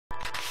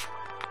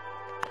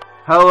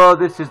Hello,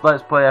 this is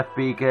Let's Play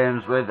FB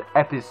Games with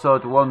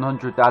episode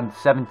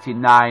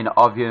 179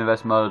 of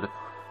Universe Mode.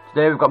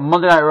 Today we've got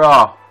Monday Night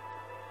Raw.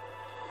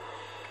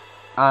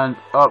 And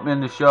opening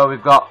the show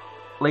we've got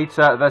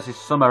Lita versus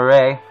Summer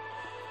Rae.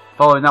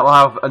 Following that we'll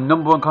have a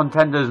 #1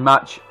 Contenders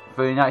match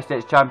for the United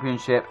States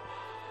Championship.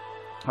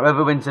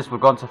 Whoever wins this will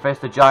go on to face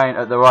the Giant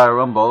at the Royal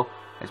Rumble.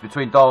 It's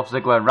between Dolph,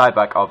 Ziggler and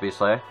Ryback,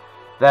 obviously.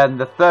 Then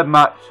the third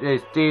match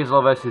is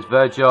Diesel versus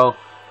Virgil.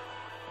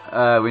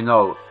 We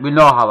know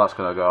how that's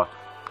gonna go.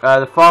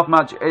 The fourth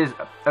match is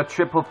a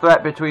triple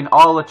threat between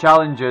all the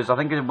challengers. I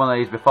think I did one of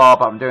these before,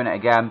 but I'm doing it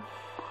again.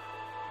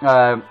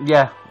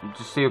 Yeah,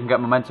 just see who can get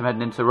momentum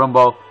heading into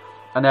Rumble.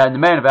 And then the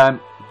main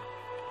event,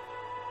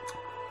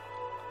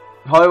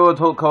 Hollywood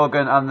Hulk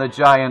Hogan and the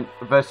Giant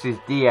versus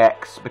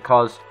DX,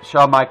 because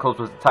Shawn Michaels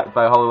was attacked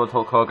by Hollywood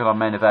Hulk Hogan on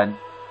main event,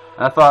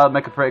 and I thought that'd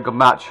make a pretty good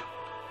match.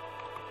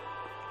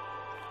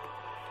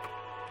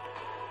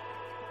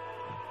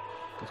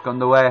 Just got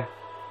underway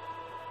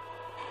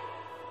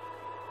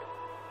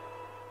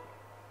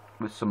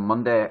with some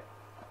Monday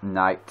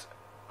Night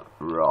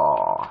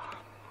Raw.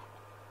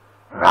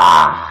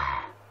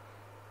 Rah!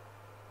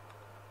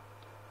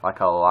 Like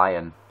a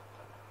lion.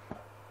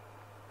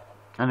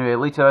 Anyway,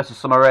 Lita versus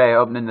Summer Rae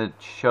opening the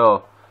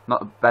show. Not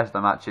the best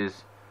of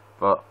matches,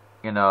 but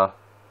you know,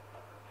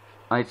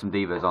 I need some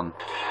divas on.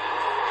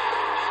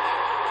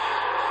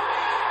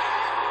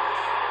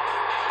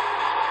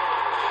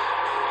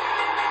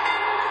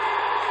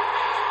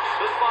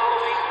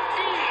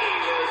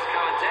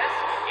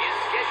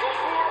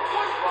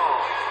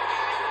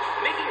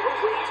 Making her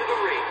way to the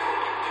ring,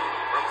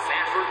 from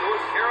Sanford,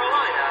 North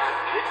Carolina,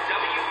 the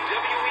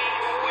WWE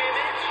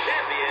Women's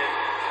Champion,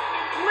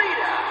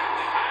 Lita.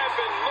 I've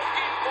been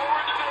looking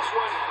forward to this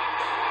one.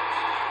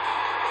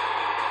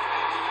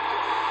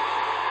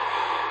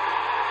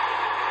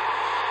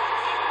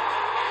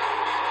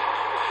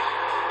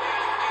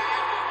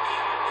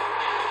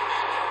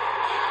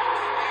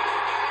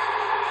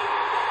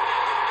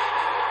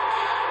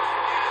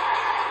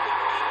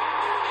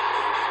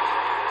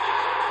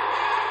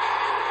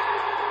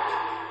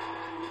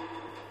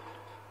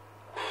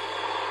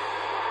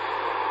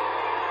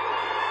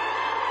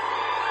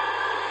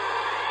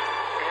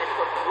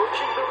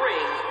 Approaching the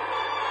ring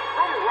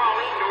from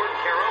Raleigh, North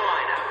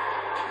Carolina,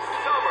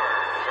 Summer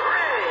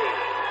Rae.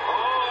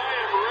 Oh, I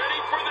am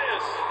ready for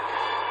this.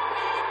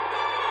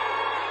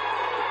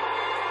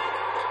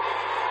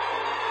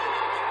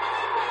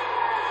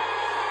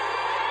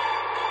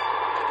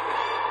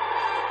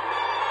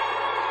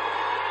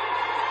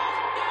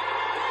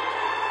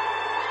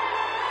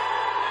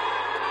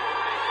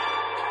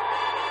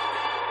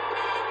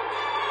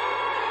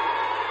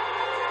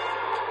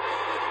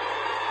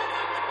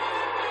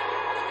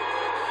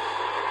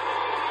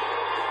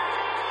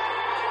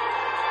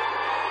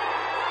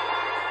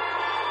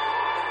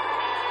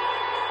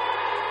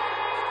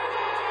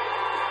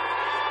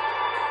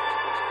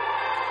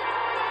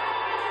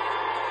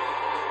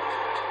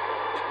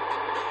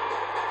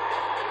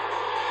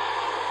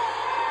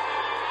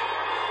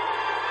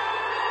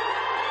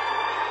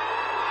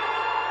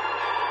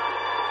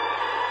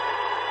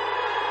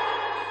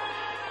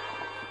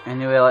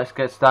 Anyway, let's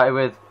get started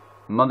with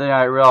Monday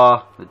Night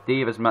Raw, the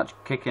Divas match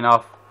kicking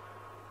off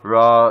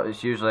Raw.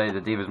 It's usually the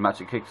Divas match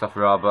that kicks off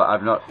Raw, but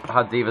I've not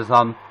had Divas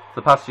on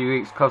the past few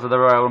weeks because of the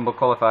Royal Rumble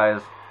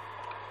qualifiers.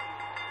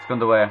 It's gone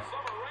underway.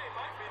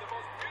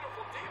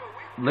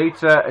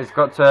 Lita has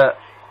got to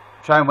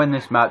try and win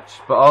this match,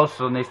 but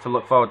also needs to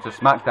look forward to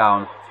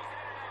SmackDown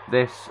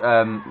this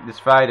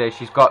Friday.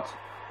 She's got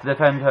to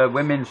defend her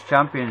Women's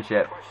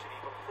Championship,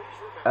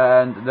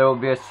 and there will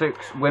be a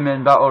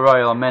 6-women Battle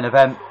Royal on main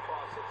event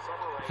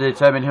to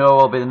determine who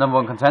will be the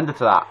 #1 contender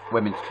to that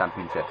Women's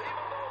Championship.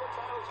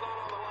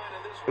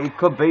 It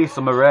could be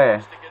Summer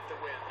Rae.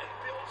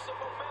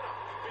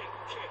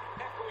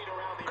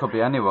 It could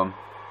be anyone.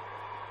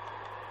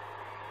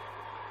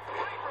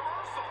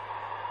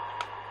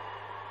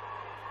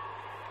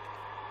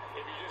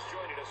 If you're just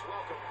joining us,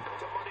 welcome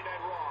to Monday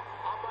Night Raw.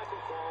 I'm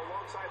Michael Cole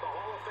alongside the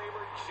Hall of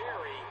Famer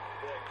Jerry,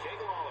 the King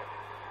Lawler.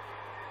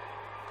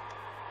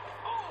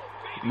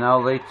 Now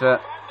Lita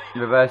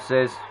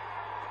reverses.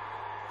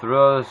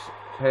 Throws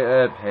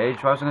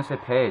Paige. Why was I going to say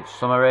Paige?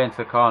 Summer Rae into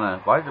the corner.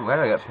 Where did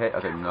I get Paige?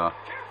 I don't know.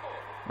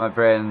 My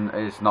brain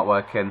is not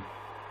working.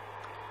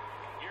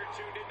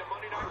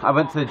 I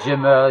went to the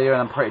gym earlier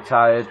and I'm pretty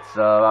tired,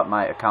 so that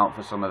might account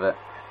for some of it.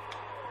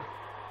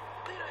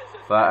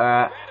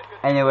 But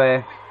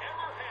anyway,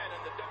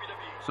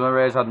 Summer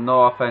Rae's had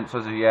no offense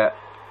as of yet.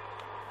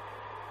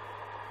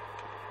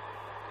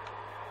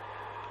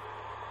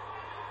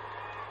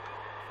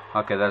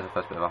 Okay, there's the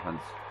first bit of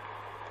offense.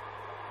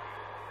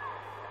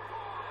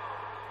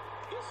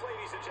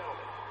 Ladies and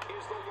gentlemen,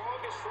 is the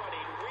longest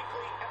running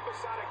weekly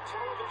episodic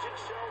television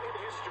show in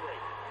history.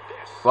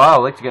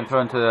 Wow, Lita getting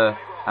thrown to the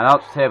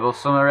announce table.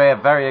 Summer Rae,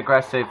 very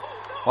aggressive,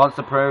 wants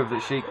to prove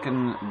that she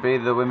can be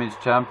the women's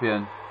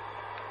champion.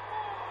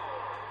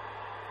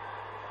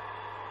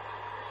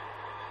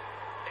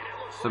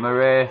 Summer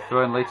Rae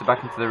throwing Lita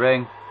back into the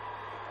ring.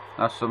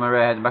 Now Summer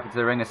Rae heading back into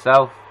the ring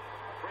herself.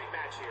 Great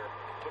match here.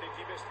 But if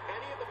you missed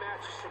any of the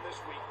matches from this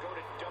week, go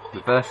to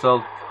Reversal.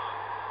 WWE.com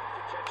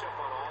to catch up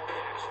on all the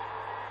action.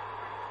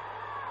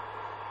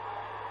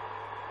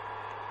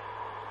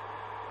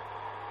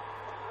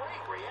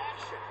 Great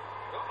reaction.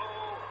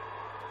 Uh-oh.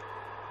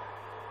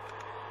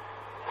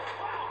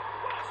 Wow,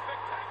 what a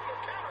spectacular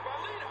counter by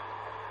Lita.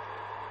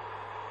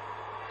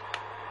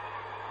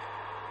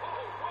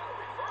 Oh, what a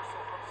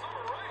reversal from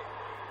Summer Rae.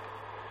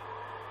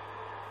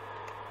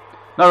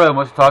 Not really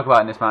much to talk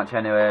about in this match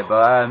anyway,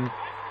 but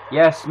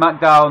yeah,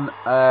 SmackDown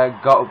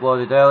got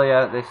uploaded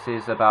earlier. This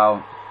is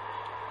about,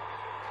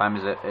 what time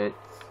is it?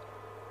 It's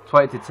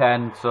 20 to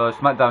 10, so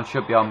SmackDown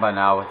should be on by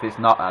now. If it's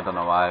not, I don't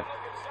know why. Look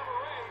at Summer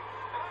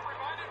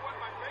Rae, and I'm reminded what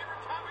my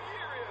favorite time of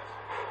year is.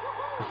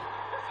 Woo-hoo.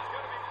 This is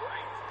going to be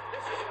great.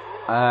 This is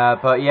a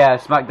But yeah,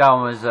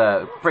 SmackDown was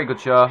a pretty good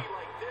show. like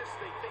this,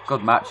 they think Good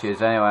she's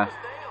matches anyway.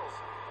 nails.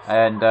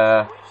 And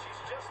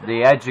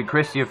the Edge and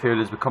Christian feud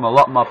has become a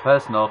lot more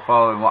personal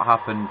following what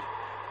happened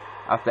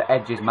after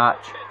Edge's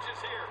match. Edges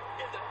here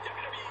in the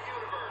WWE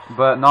universe.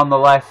 But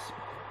nonetheless,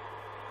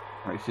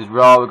 this is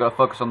Raw. We've got to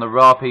focus on the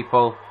Raw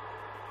people. Lita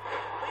with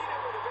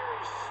a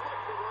very slick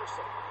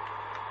reversal.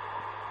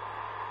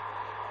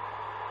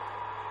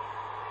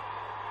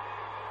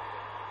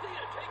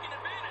 Lita taking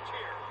advantage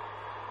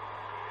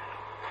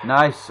here.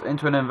 Nice,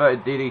 into an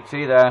inverted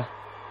DDT there.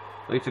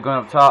 Lita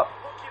going up top.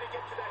 Looking to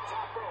get to that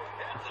top rope.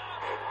 Heads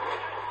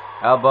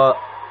up. Elbow.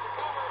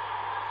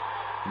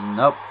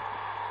 Nope.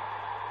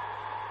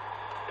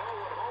 No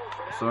one home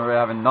for that. Summer Rae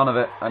having none of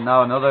it. And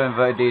now another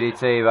inverted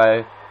DDT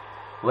by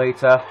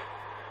Lita.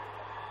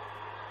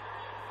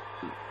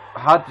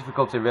 Hard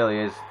difficulty really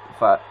is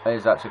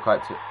actually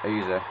quite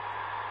easy.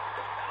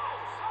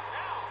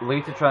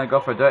 Lita trying to go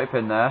for a dirty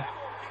pin there. That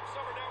won't keep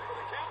Summer down for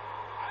the count.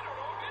 I don't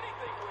know if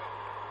anything will.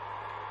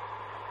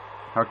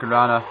 Hurricane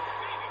Rana. Baby,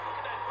 look at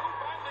that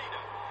move by Lita.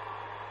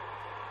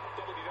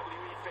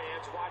 WWE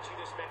fans watching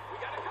this match, we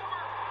got a cover.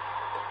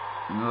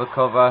 Another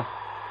cover.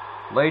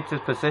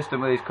 Lita's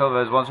persistent with these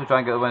covers. Wants to try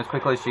and get the win as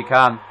quickly as she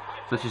can,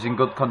 so she's in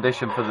good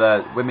condition for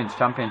the Women's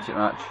Championship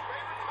match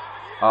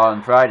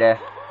on Friday.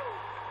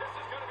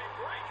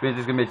 Which means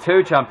there's going to be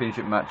 2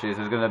 championship matches.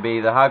 There's going to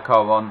be the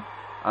hardcore one,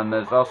 and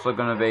there's also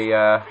going to be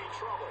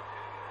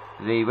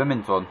the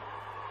women's one.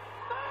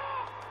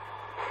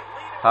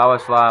 Power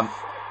slam.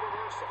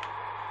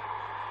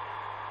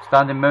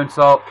 Standing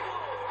moonsault.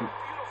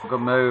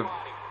 Good move.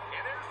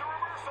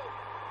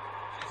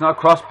 It's not a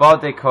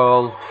crossbody,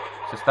 Cole.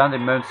 It's a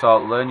standing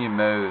moonsault. Learn your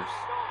moves.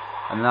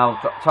 And now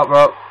top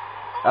rope.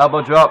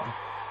 Elbow drop.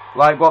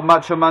 Like what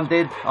Macho Man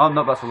did. Oh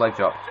no, that's a leg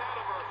drop.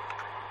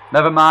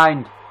 Never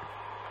mind.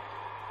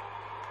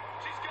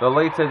 The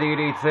Lita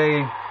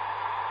DDT.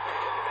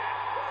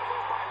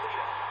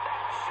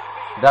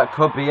 That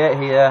could be it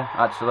here,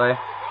 actually.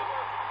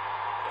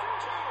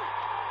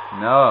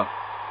 No.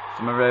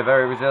 Summer Rae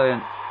very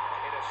resilient.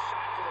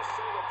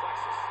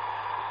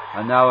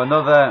 And now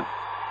another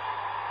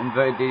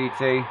inverted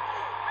DDT.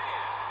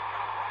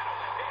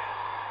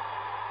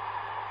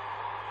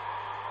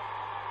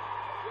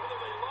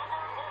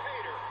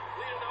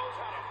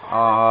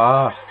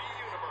 Ah.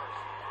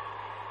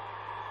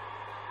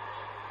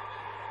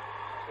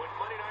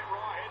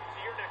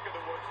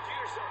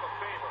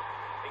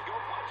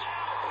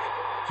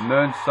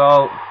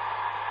 Moonsault.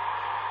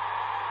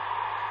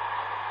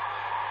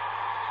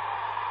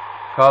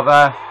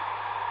 Cover.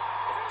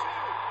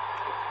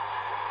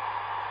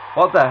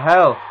 What the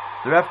hell?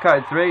 The ref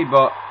counted 3,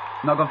 but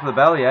not gone for the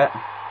bell yet.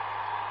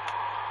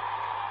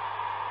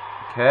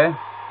 Okay.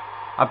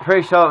 I'm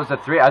pretty sure it was a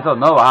 3. I don't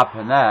know what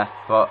happened there,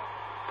 but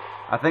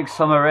I think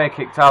Summer Rae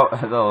kicked out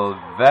at the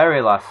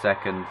very last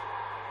second.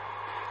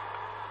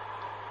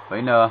 But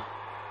you know.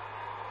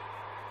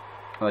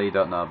 Well, you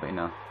don't know, but you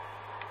know.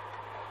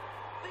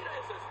 Lita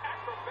is as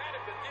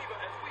acrobatic a diva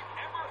as we've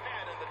ever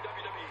had in the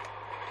WWE.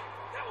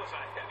 That was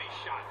a heavy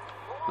shot.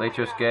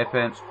 Lita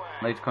escaping.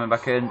 Lita coming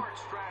back in. Smart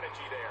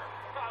strategy there.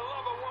 I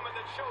love a woman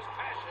that shows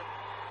passion.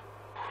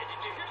 And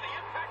did you hear the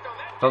impact on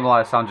that? Don't know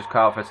why the sound just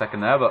cut out for a second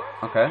there, but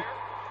okay.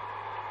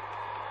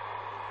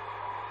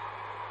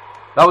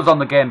 That was on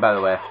the game, by the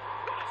way,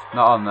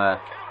 not on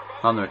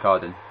the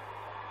recording.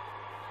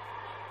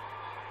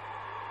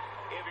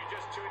 If you're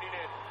just tuning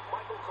in,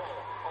 Michael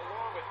Cole,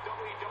 along with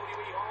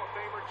WWE Hall of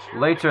Famer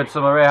Lita and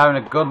Summer Rae having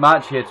a good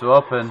match here to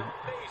open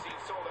amazing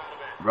sold-out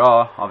event.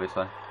 Raw,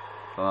 obviously.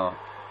 Don't know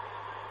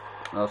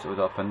what else it was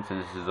open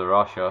since this is a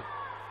Raw show.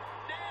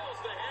 Nails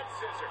the head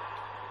scissor.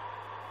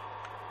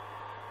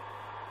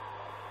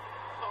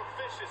 A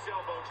vicious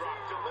elbow drop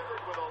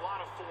delivered with a lot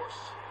of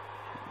force.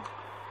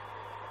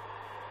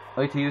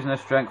 Lita using her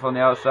strength on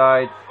the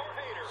outside.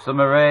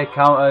 Summer Rae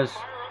counters.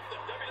 Fire up the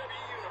WWE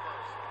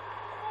universe.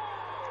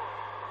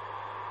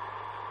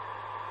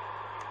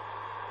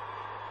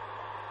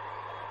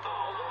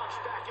 Oh,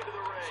 launched back into the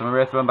ring. Summer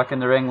Rae thrown back in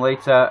the ring.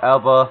 Lita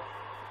elbow.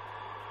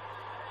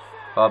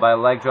 Followed by a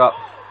leg drop.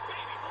 Baby,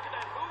 look at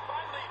that move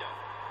by Lita.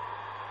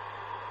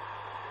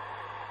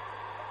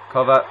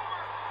 Cover.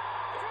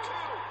 Two.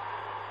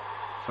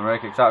 Summer Rae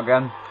kicks out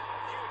again.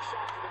 Huge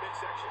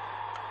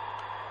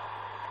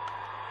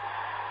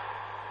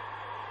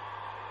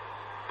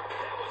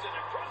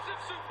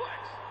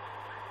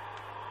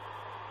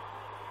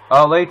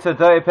Oh, Lita,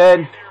 dirty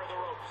pin. There are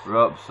the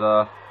ropes.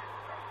 Ropes,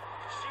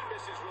 She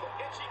misses with a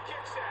and she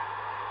kicks out.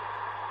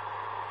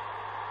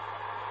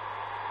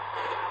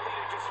 Now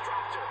Lita just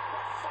dropped her.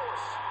 What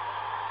force?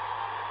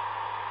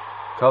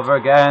 cover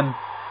again.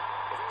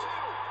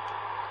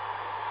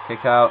 2.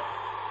 Kick out.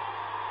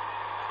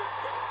 The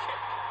big kick.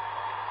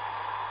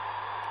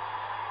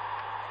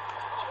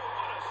 Oh,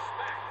 what a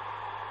smack.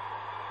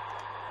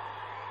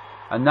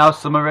 And now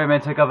Summer Rae may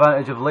take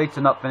advantage of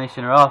Lita not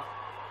finishing her off.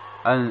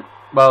 And,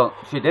 well,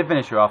 she did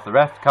finish her off. The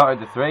ref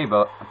counted the 3,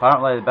 but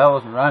apparently the bell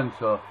wasn't rang,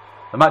 so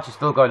the match is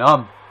still going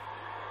on.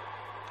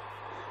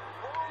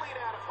 Rolling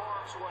out of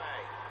harm's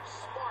way.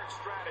 Smart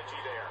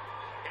strategy there.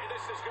 And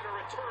this is going to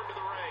return to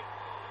the ring.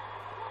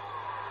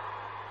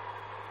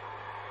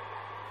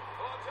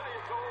 Well, I'll tell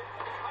you, Cole,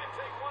 I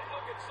take one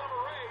look at Summer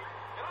Rae,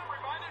 and I'm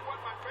reminded what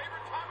my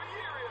favorite time of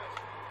year is.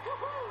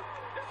 Woohoo!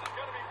 This is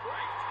going to be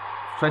great.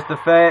 Twist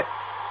of fate.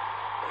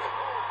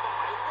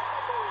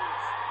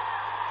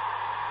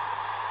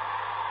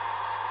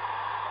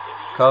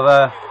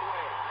 Cover.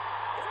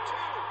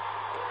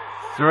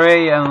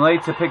 3, and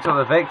Lita picks up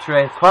the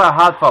victory. It's quite a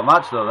hard fought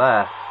match though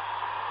there.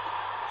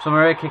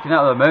 Summer Rae kicking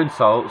out of the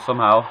moonsault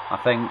somehow, I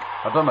think.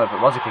 I don't know if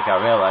it was a kick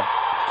out really.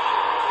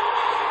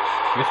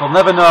 Guess we'll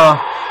never know.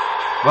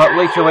 But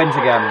Lita wins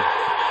again.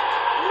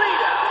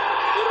 Lita,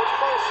 an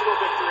emotional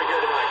victory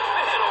here tonight.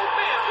 Man, oh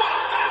man, what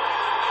a match!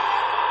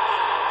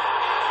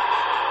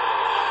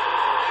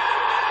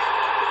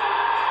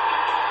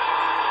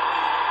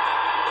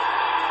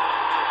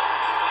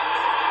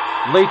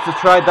 Lita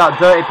tried that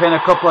dirty pin a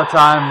couple of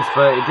times,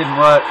 but it didn't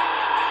work.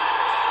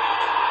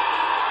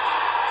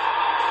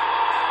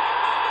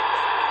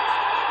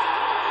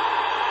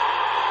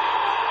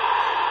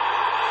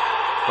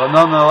 But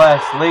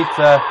nonetheless,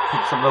 Lita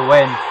picks up the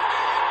win.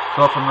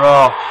 To open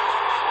Raw.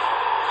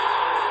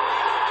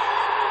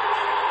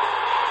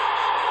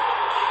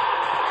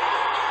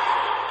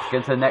 Let's get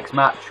into the next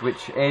match,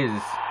 which is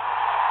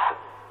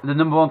the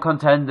 #1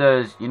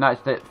 contenders for the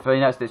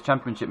United States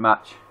Championship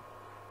match.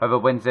 Whoever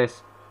wins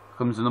this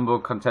becomes the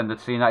 #1 contender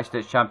to the United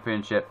States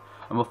Championship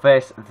and will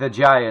face the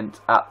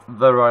Giant at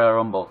the Royal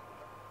Rumble.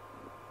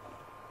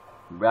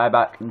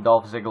 Ryback and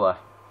Dolph Ziggler.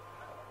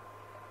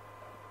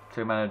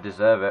 2 men who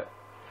deserve it.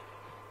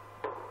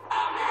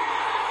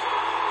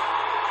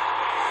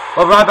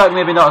 Well, Ryback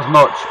maybe not as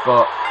much,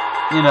 but,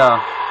 you know,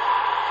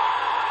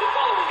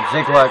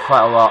 Ziggler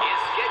quite a lot.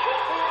 Is scheduled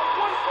for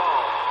one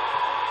fall.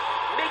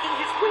 Making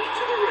his way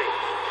to the ring.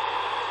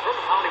 From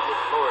Hollywood,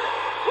 Florida,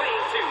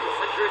 weighing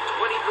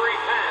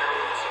 223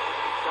 pounds,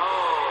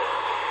 Dolph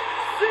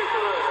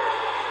Ziggler.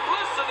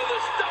 Listen to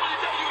this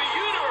WWE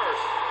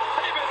Universe.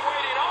 They've been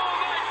waiting all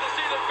night to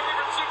see their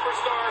favorite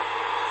superstar.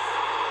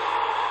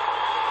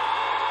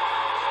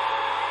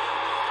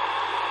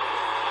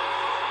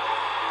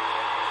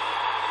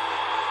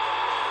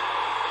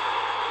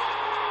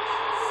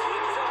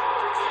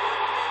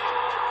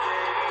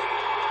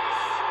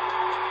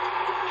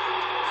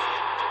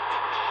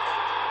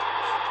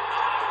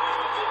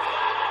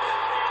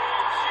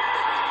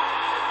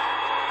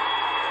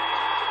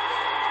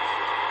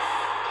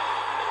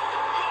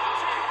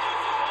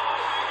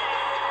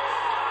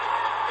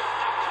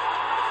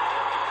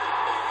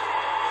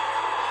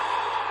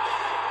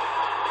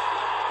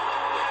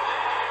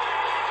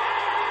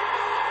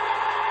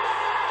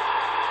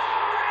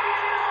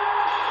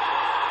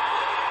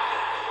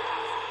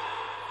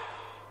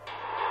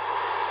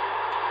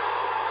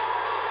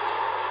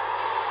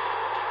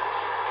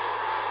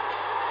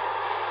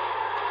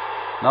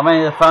 Not many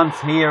of the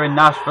fans here in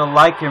Nashville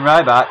liking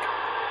Ryback.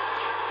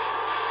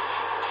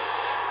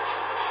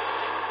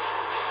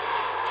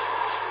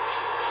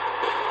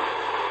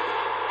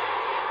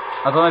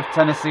 I don't know if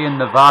Tennessee and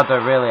Nevada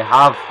really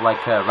have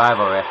like a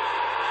rivalry.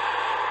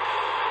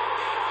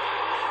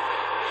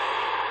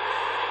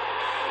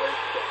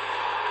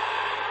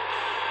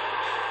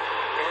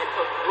 And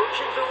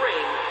approaching the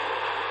ring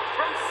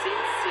from Sin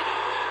City,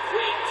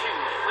 weighing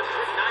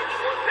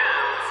 291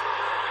 pounds,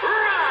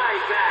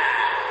 Ryback.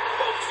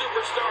 Both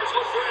superstars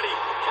look ready.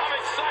 I'm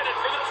excited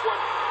for this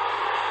one.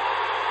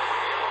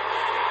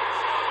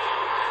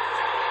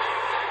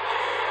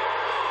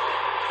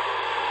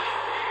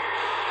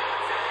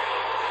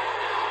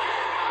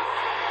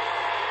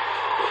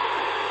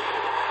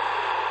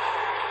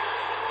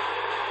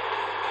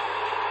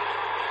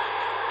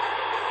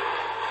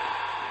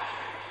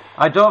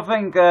 I don't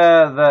think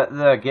that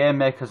the game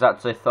makers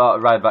actually thought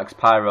Ryback's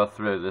pyro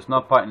through. There's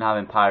no point in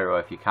having pyro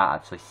if you can't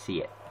actually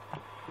see it.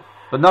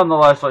 But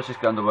nonetheless, let's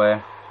just get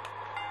underway.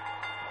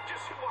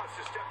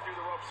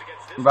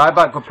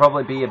 Ryback would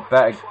probably be a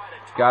better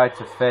guy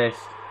to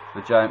face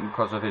the Giant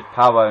because of his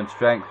power and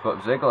strength, but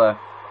Ziggler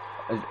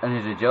and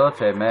his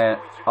agility may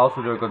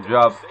also do a good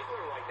job.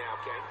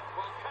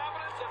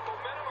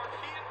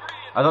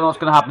 I don't know what's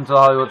going to happen to the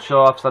Hollywood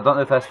Show-Offs. I don't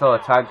know if they're still a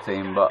tag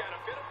team, but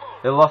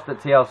they lost at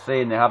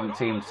TLC and they haven't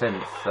teamed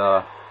since,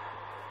 so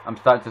I'm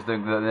starting to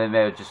think that they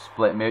may have just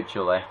split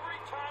mutually.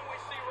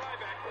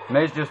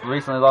 May's just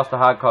recently lost the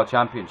Hardcore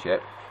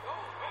Championship,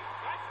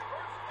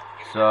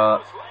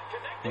 so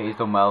he's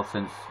done well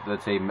since the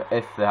team,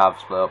 if they have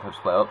split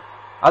up,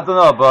 I don't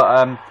know, but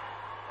I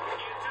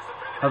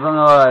don't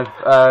know if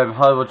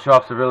Hollywood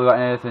Chops have really got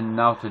anything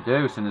now to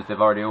do since they've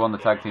already won the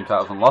tag team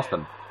titles and lost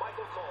them.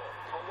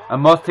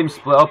 And most teams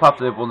split up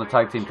after they've won the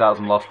tag team titles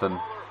and lost them.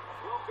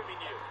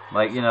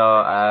 Like, you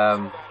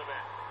know,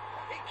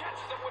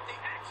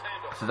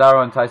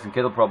 Cesaro and Tyson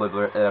Kidd will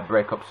probably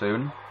break up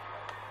soon.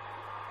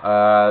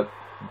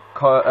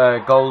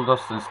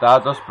 Goldust and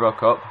Stardust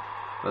broke up,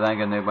 but then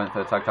again they went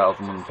for the tag titles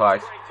and won them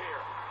twice.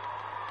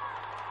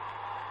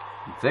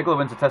 Ziggler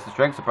wins to test of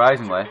strength,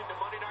 surprisingly.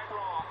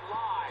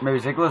 Maybe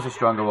Ziggler's a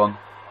stronger one.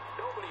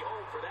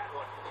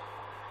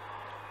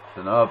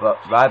 Don't know,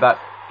 but Ryback.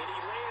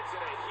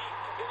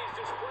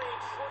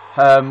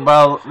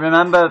 Well,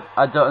 remember,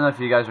 I don't know if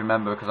you guys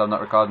remember because I'm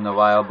not recording in a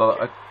while,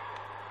 but a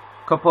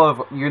couple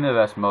of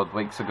Universe Mode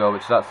weeks ago,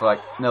 which that's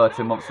like nearly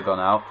 2 months ago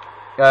now,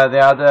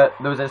 there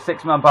was a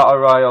 6-man battle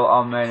royal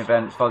on main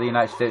event for the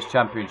United States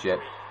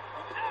Championship,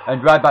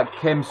 and Ryback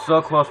came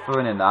so close to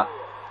winning that,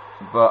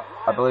 but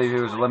I believe he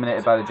was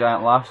eliminated by the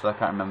Giant last. I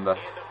can't remember.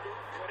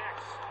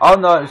 Oh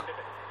no, it was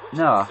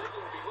no. I'm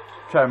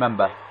trying to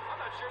remember,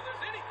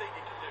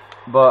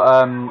 but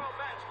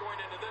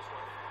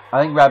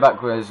I think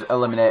Ryback was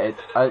eliminated.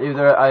 I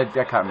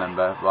can't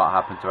remember what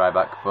happened to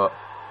Ryback, but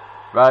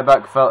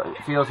Ryback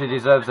feels he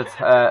deserves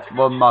a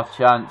one more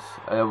chance,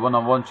 a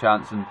one-on-one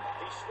chance, and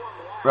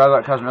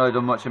Ryback hasn't really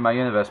done much in my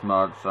Universe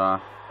mode,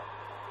 so.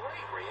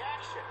 Great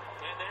reaction,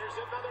 and there's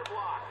another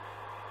block.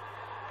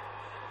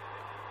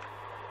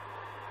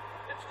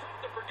 It's tough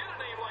to forget a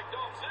name like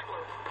Dolph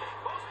Ziggler,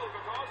 mostly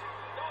because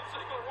Dolph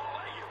Ziggler won't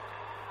let you.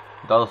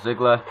 Dolph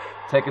Ziggler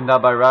taken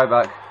down by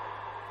Ryback.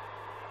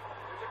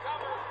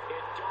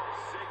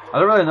 I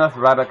don't really know if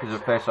Ryback is a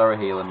face or a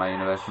heel in my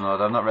Universe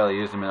mode. I've not really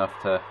used him enough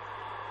to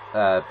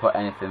put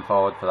anything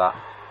forward for that.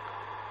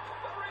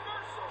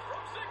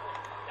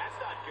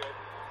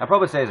 I'd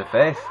probably say he's a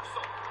face.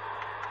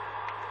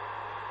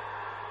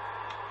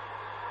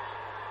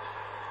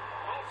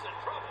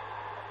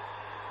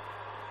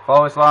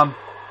 Forward slam.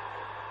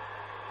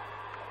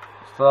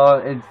 So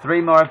in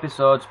 3 more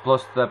episodes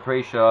plus the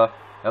pre-show,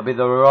 it'll be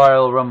the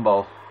Royal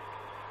Rumble.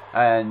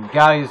 And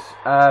guys,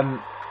 I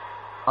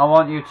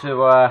want you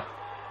to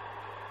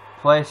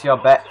place your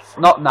bets.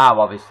 Not now,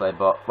 obviously,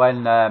 but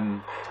when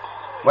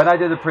I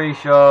do the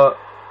pre-show,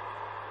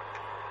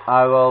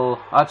 I will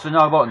actually no,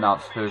 I won't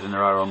announce who's in the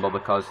Royal Rumble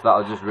because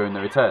that'll just ruin the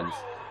returns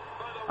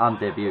and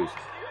debuts.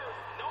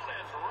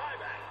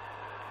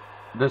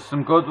 There's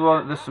some good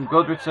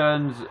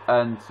returns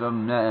and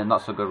some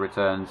not so good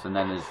returns, and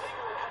then there's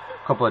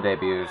a couple of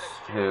debuts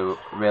who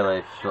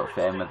really don't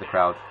fit in with the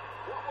crowd.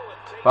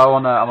 But I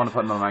wanna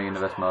put them on my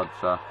Universe mode,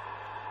 so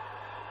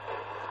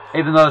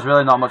even though there's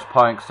really not much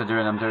point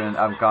considering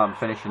I'm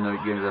finishing the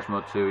Universe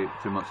mode two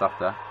months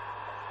after.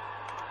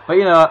 But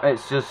you know,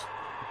 it's just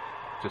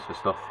for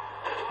stuff.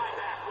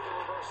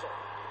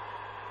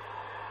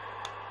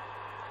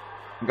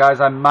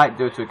 Guys, I might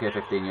do a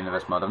 2K15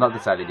 Universe mode. I've not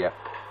decided yet.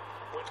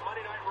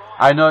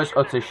 I know it's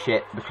utter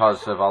shit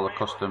because of all the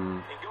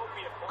custom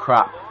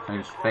crap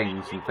and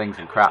things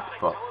and crap,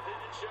 but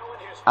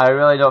I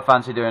really don't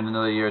fancy doing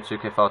another year of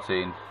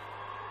 2K14.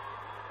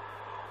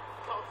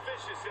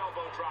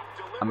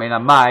 I mean, I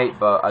might,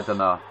 but I don't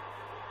know.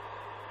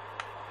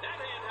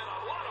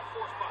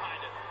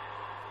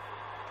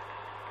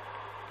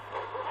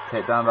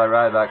 Hit down by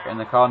Ryback in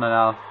the corner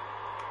now.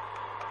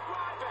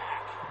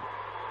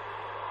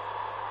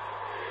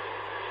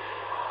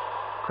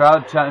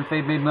 Crowd chanting,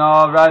 feed me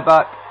more,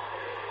 Ryback.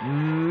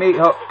 Meat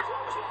hook.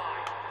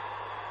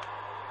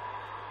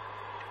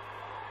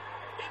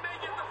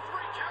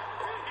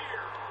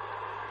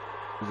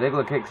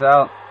 Ziggler kicks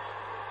out.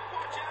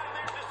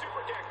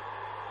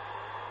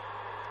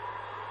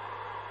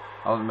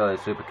 I wasn't really a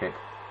super kick.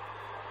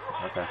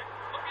 Okay.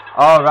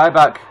 Oh,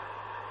 Ryback.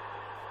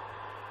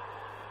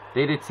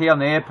 DDT on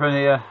the apron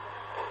here.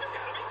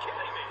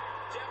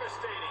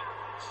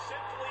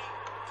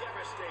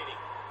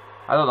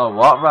 I don't know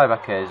what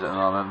Ryback is at the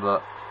moment,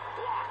 but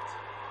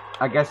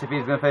I guess if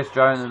he's going to face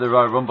Giant at the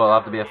Royal Rumble, he'll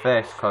have to be a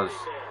face because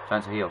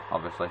Giant's a heel,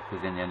 obviously, because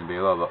he's in the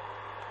N.W.O. But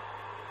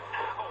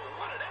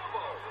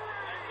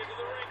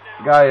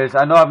guys,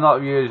 I know I've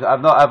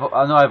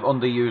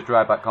underused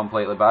Ryback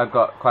completely, but I've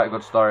got quite a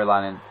good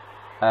storyline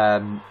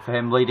for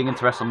him leading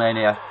into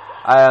WrestleMania.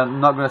 I am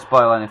not going to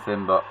spoil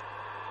anything, but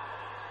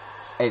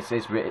it's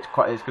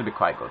going to be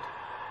quite good.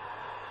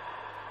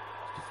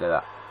 Just to say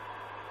that.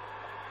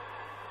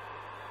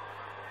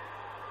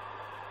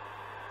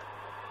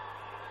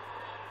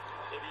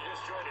 If you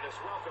just joined us,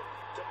 welcome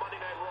to Monday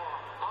Night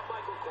Raw. I'm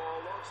Michael Cole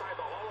alongside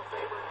the Hall of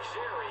Famer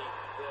Jerry,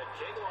 the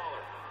King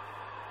Lawler.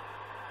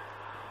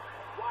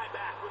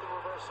 Ryback with a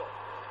reversal.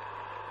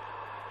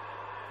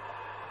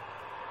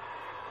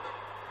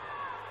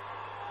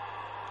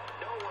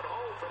 No one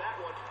home for that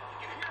one.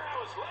 You hear how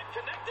his leg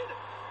connected?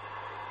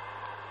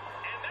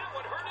 And that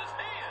one hurt his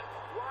hand.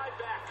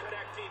 Ryback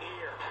connecting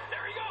here.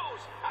 There he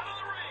goes, out of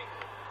the ring.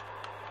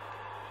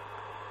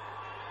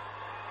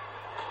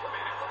 Man,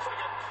 it looks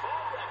like a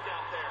car wreck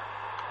out there.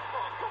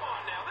 Oh, come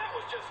on now.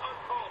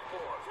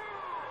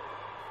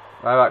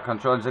 Ryback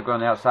controlling Ziggler on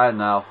the outside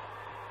now.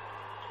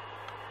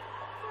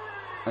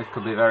 This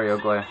could be very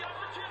ugly.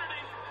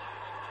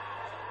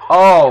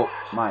 Oh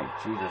my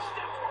Jesus.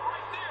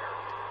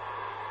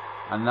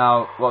 And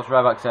now, what's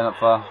Ryback setting up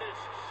for?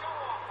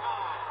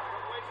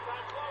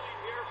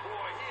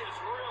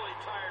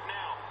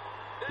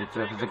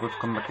 Ziggler to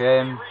come back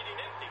in.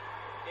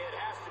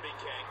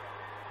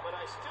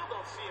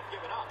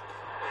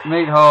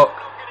 Meat hook.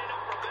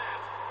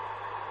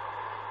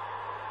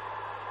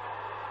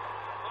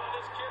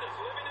 This kid is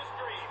living his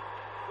dream.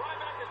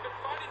 Ryback has been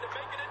fighting to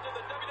make it into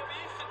the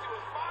WWE since he was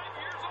 5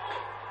 years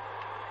old.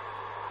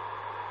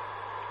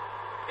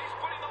 He's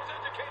putting those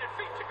educated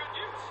feet to good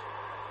use.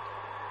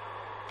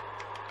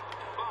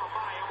 Oh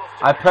my,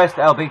 almost. I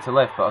pressed LB to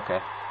lift, but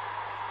okay.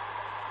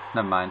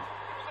 Never mind.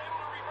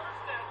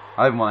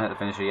 I didn't want to hit the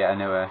finisher yet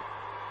anyway.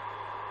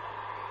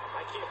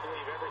 I can't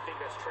believe everything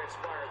that's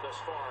transpired thus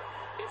far.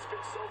 It's been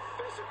so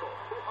physical.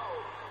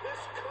 Whoa, this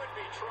could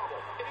be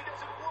trouble. And he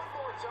does it one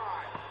more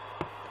time.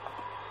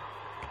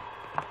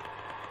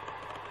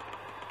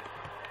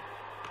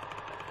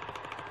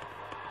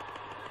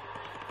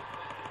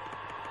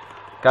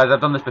 Guys,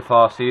 I've done this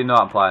before, so you know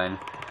what I'm playing.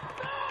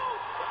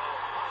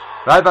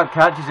 Ryback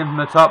catches him from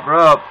the top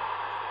rope.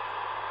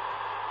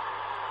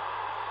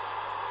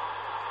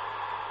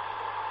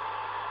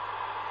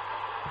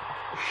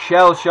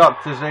 Shell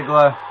shock to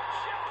Ziggler.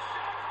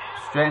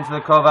 Straight into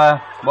the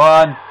cover.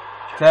 1,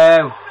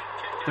 2,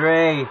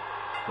 3.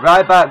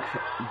 Ryback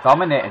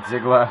dominated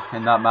Ziggler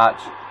in that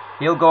match.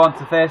 He'll go on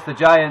to face the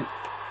Giant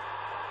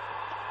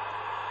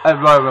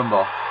at Royal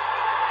Rumble.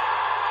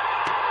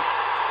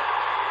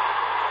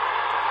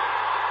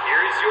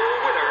 Here is your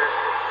winner,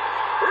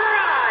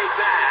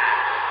 Ryback.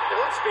 Now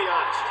let's be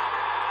honest.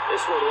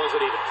 This one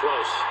wasn't even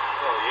close.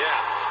 Oh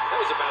yeah, that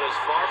was about as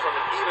far from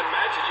an even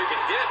match as you can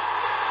get.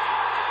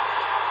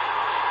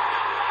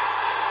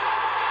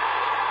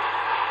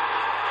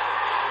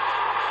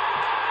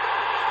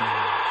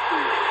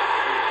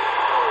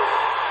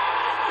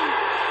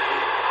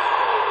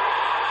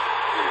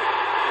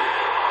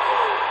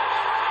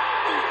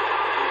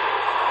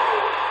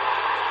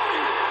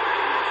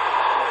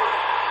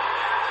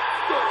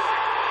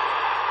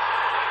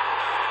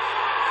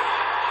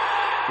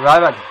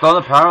 Ryback's done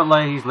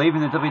apparently, he's leaving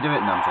the WWE. No,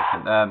 I'm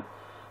joking.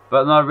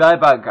 But no,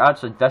 Ryback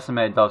actually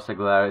decimated Dolph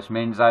Ziggler, which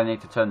means I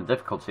need to turn the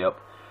difficulty up.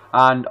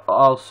 And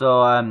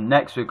also,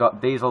 next we've got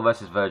Diesel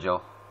versus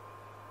Virgil.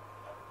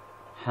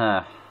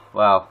 Well,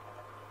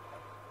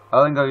 I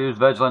don't think I've used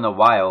Virgil in a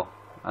while,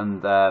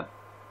 and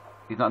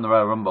he's not in the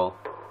Royal Rumble.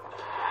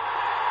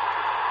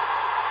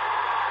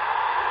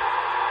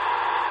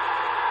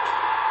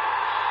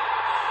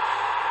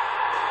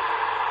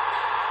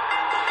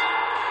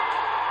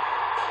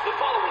 The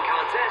following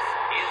contest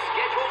is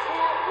scheduled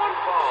for one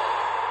fall.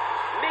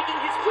 Making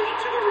his way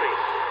to the ring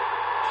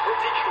from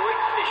Detroit,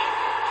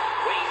 Michigan,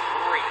 weighing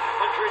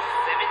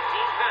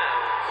 317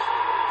 pounds,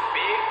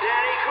 Big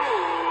Daddy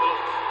Cool,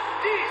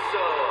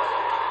 Diesel.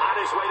 On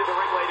his way to the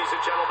ring, ladies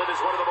and gentlemen, is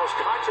one of the most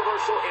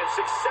controversial and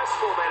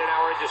successful men in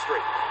our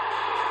industry.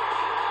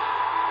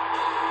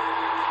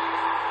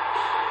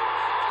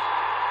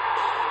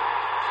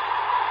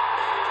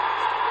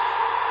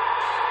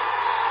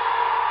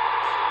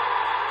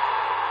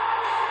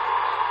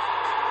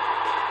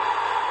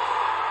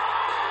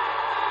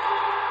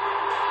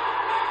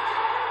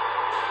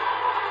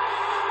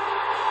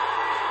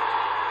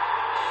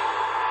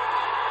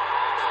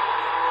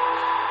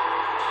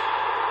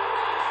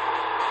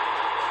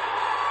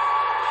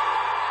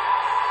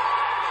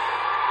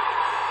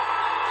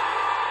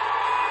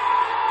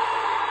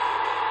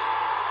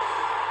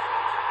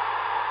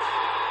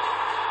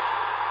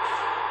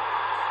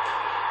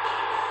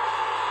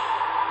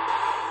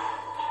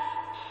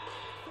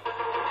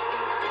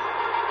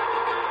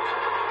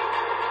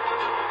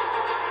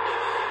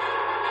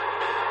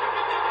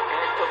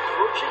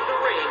 Approaching the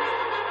ring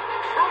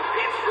from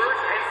Pittsburgh,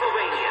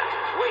 Pennsylvania,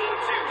 weighing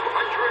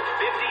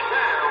 250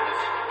 pounds,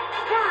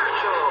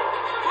 Virgil.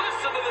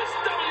 Listen to this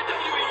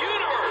WWE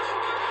Universe.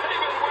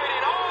 They've been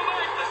waiting all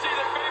night to see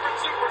their favorite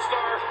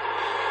superstar.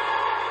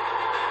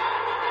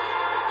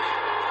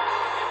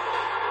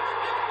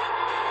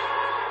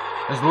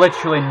 There's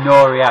literally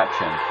no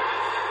reaction.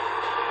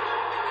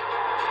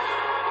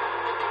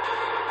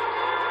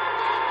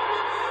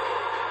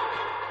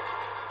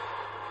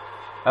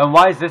 And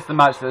why is this the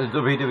match that the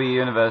WWE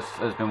Universe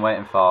has been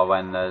waiting for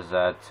when there's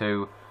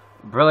two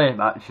brilliant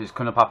matches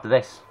coming up after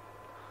this?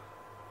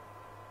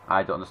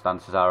 I don't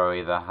understand Cesaro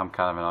either. I'm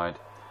kind of annoyed.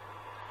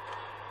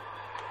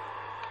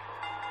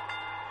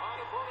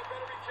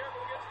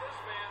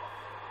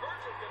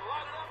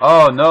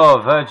 Oh no,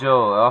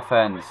 Virgil,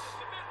 offense.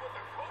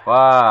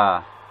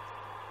 Wow.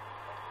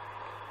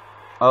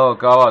 Oh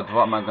god,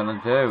 what am I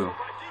gonna do?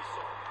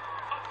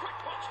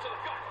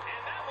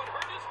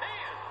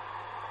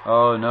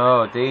 Oh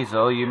no,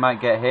 Diesel, you might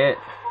get hit.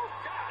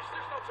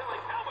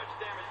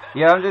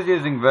 Yeah, I'm just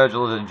using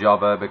Virgil as a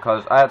jobber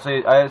because I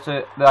actually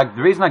like,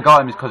 the reason I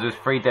got him is because it was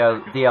free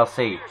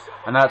DLC,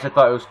 and I actually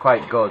thought it was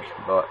quite good,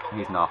 but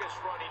he's not.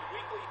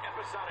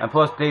 And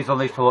plus, Diesel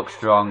needs to look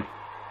strong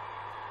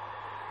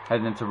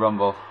heading into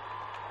Rumble.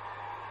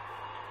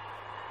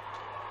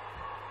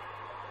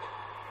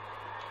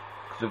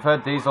 Because we've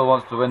heard Diesel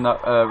wants to win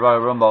that Royal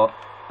Rumble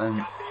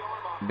and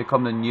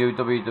become the new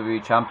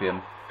WWE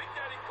champion.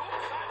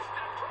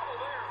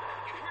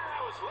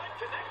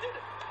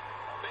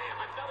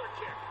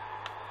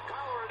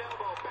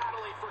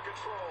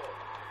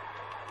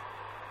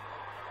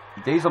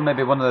 Diesel may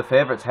be one of the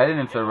favourites heading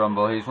into the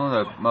Rumble. He's one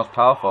of the most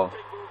powerful.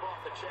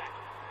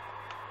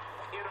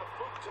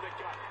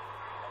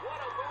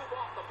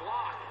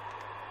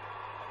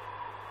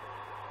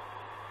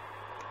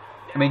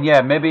 I mean,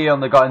 yeah, maybe he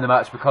only got in the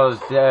match because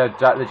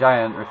Jack the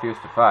Giant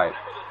refused to fight.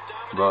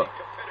 But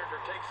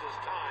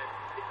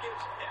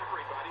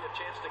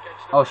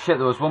oh shit,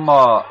 there was one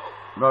more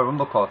Royal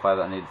Rumble qualifier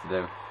that I needed to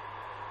do.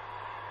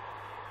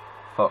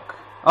 Fuck.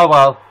 Oh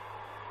well.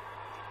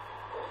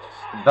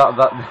 That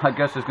I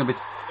guess there's gonna be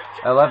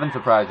 11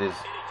 surprises.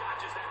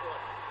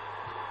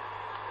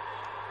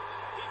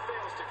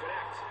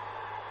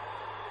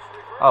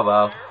 Oh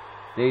well.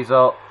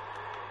 Diesel.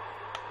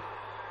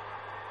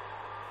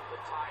 The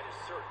tide has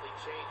certainly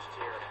changed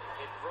here,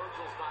 and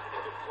Virgil's not in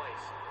a good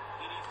place.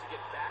 He needs to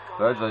get back on.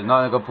 Virgil is not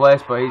in a good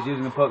place, but he's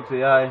using a poke to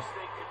the eye. This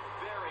thing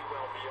could very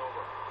well be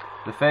over.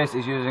 The face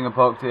is using a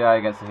poke to the eye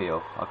against the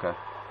heel. Okay. A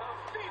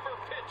fever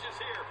pitch is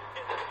here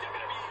in the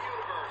WWE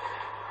universe.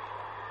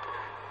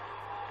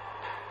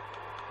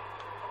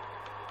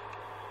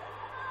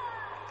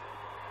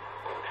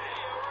 A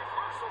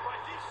reversal by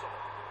Diesel.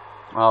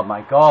 Oh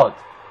my god.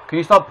 Can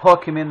you stop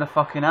poking me in the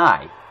fucking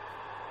eye?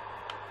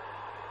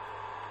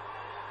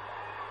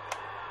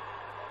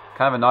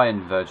 Kind of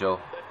annoying,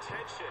 Virgil. The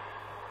tension,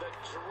 the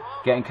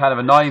drama. Getting kind of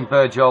annoying,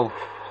 Virgil.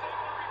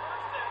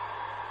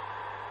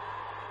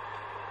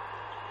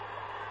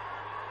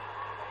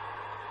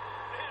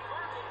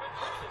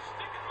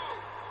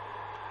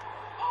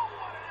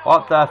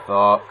 What the fuck?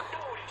 Oh,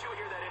 did you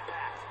hear that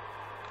impact?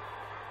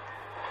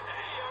 A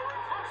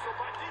reversal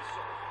by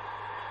Diesel.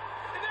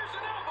 And there's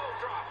an elbow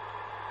drop.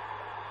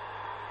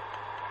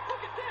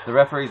 Look at this. The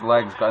referee's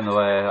legs got in the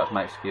way, that's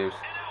my excuse. An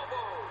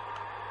elbow.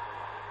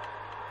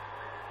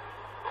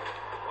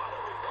 What a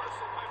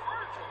reversal by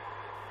Virgil.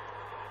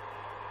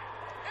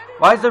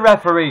 Why is the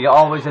referee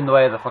always in the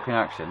way of the fucking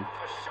action? A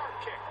sharp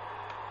kick.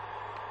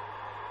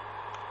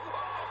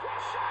 Whoa, what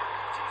a shot.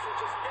 Diesel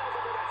just nailed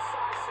him with that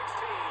size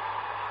 16.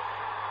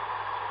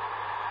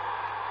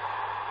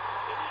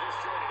 If you just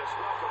joined us,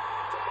 welcome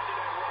to Monday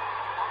Night Raw.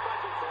 I'm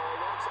Michael Cole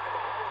alongside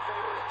the Hall of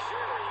Famer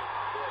Jerry,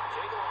 the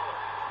King Lawler.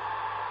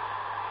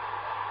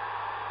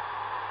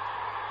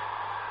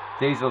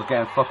 Diesel's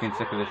getting fucking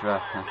sick of this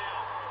ref. Now,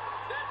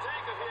 that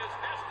tank of his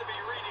has to be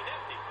reading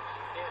empty.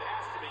 It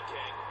has to be,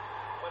 King.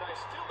 But I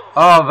still don't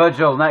Oh,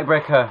 Virgil,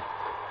 neckbreaker.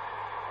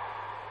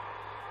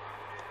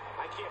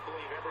 I can't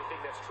believe everything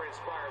that's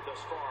transpired thus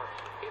far.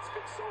 It's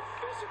been so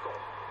physical.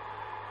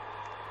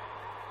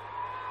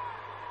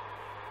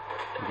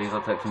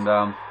 Diesel takes him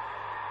down.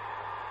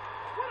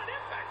 What an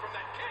impact from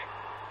that kick.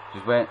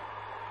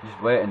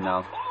 Just waiting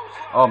now.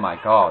 Oh my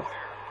god.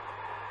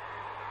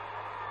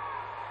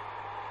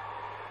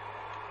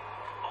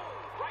 Oh,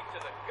 right to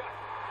the gut.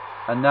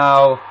 And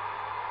now,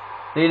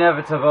 the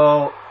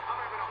inevitable I'm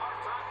having a hard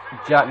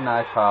time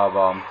jackknife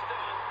powerbomb.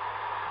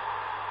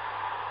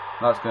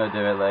 That's gonna do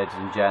it, ladies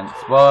and gents.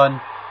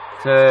 1,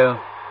 2,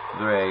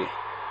 3.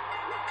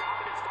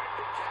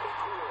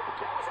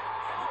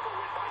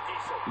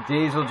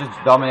 Diesel just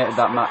dominated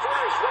that match.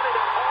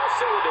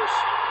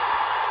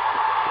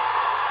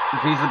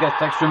 Diesel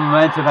gets extra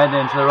momentum heading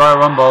into the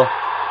Royal Rumble.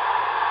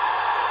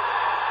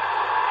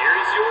 Here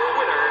is your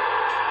winner,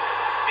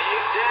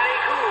 Big Daddy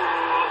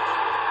Cool,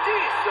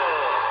 Diesel.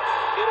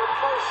 An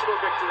emotional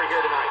victory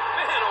here tonight.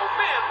 Man, oh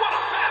man, what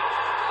a battle.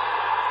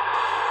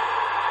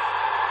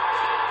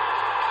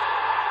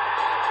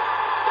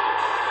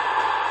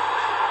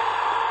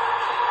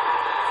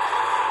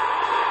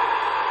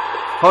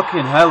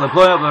 Fucking hell, they're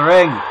blowing up the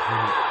ring.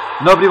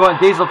 Nobody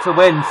wants Diesel to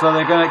win, so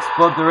they're going to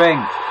explode the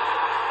ring.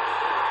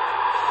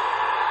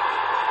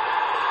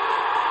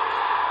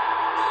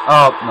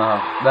 Oh, no,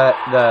 it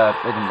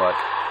didn't work.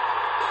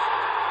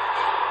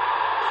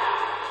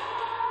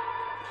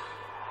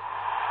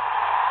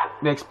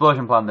 The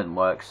explosion plan didn't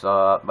work,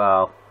 so,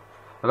 well,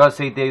 I've got to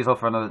see Diesel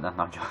for another, no,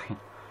 I'm joking.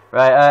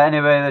 Right,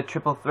 anyway, the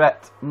triple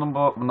threat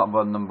number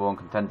one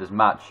contenders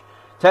match.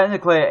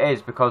 Technically it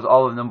is because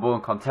all of the number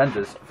one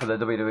contenders for the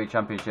WWE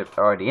Championship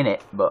are already in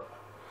it, but,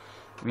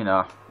 you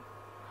know,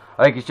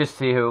 I think it's just to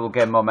see who will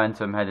get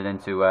momentum heading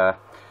into,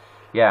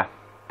 yeah,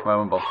 Royal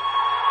Rumble. The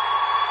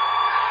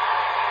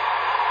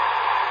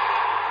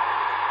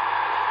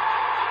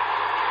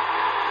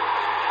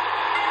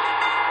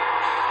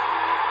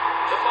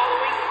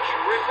following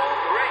triple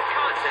threat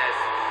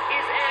contest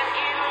is an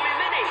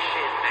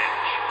elimination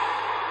match.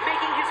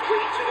 Making his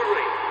way to the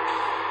ring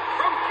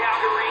from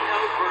Calgary,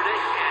 Alberta,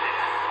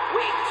 Canada,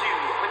 weighing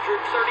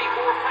 234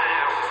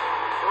 pounds,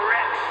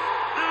 Bret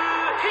the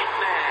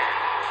Hitman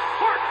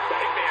Hart. The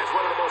Hitman is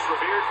one of the most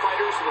revered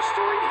fighters in the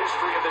storied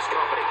history of this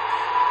company.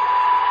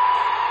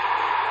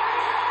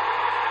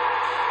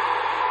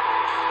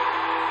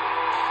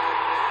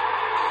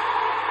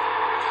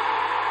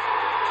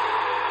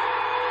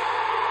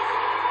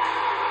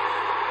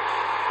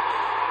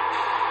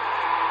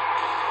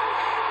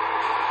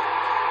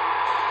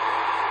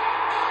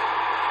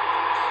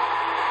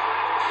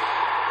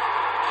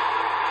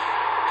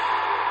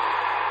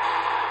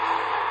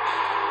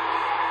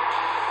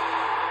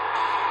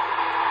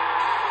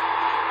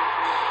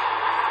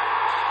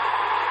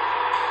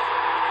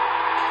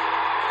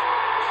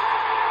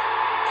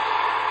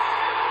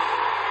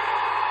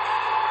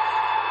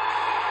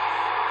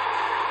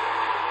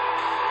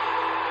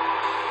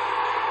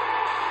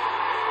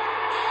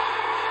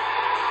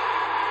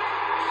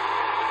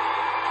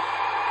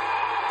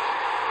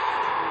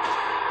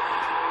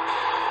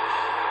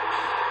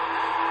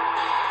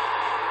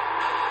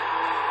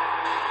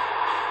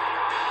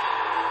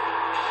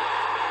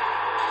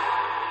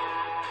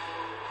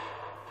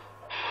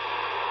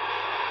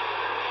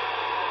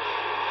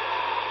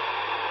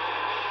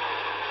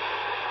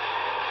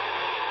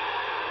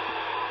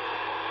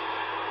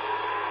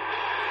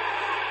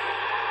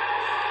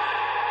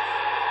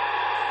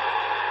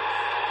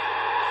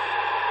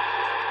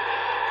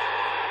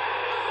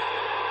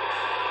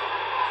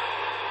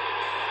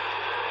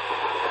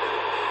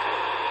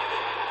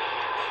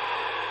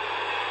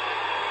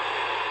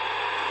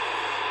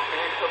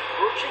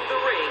 approaching the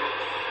ring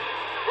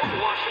from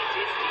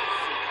Washington,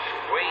 D.C.,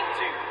 weighing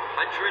 290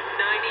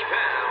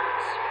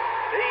 pounds,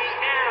 the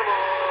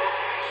Animal,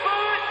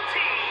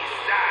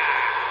 Batista.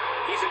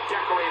 He's a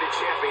decorated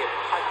champion,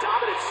 a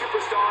dominant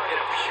superstar, and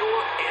a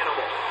pure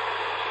animal.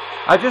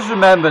 I just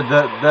remembered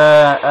that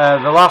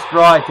the last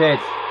Raw I did,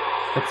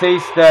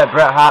 Batista,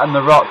 Bret Hart and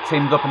The Rock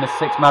teamed up in a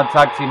 6-man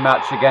tag team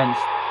match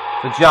against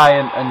The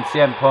Giant and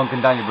CM Punk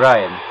and Daniel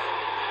Bryan.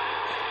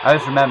 I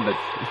just remembered.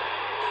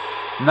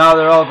 Now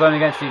they're all going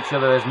against each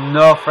other as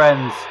no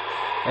friends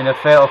in a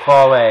fatal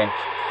 4-way.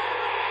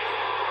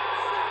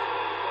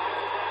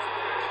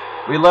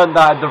 We learned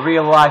that at the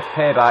real life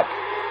Payback,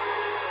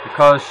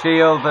 because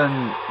Shield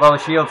and, well, the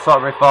Shield sort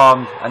of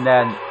reformed and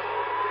then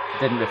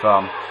didn't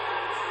reform.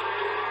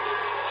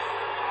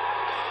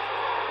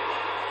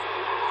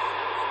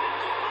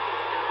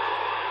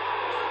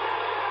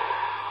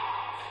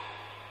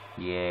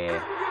 Yeah.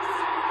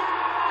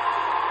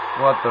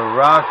 What The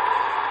Rock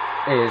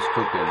is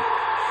cooking.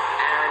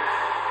 And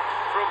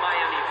from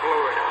Miami,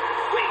 Florida,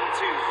 weighing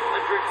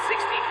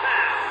 260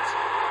 pounds,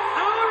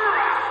 The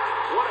Rock.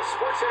 One of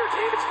sports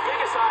entertainment's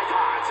biggest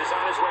icons is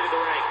on his way to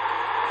the ring.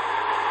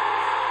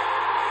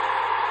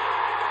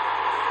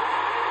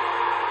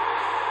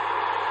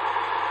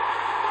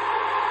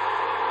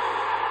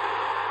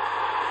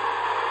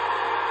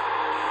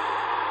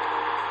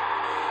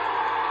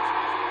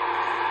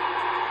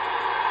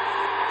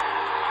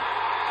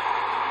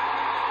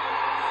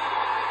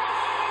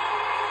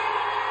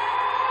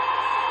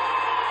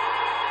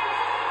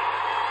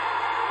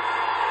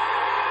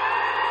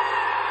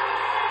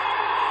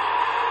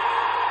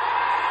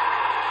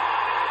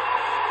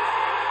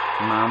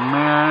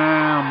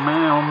 Meow,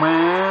 meow,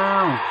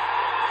 meow.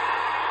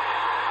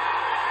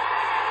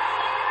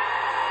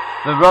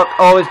 The Rock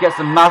always gets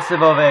a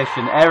massive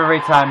ovation every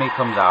time he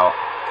comes out.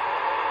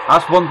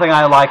 That's one thing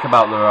I like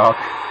about The Rock.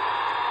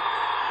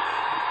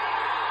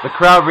 The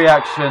crowd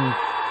reaction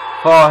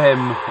for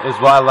him is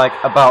what I like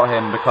about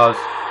him, because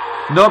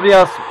nobody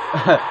else,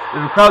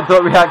 the crowd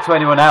don't react to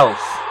anyone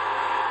else.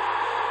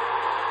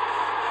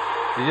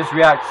 They just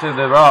react to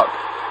The Rock.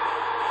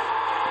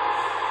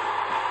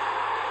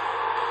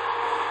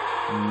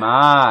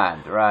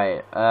 Man,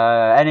 right.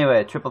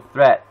 Anyway, triple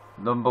threat.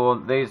 Number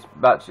one. These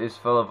match is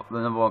full of the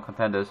number one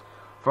contenders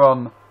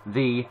from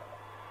the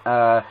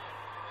fatal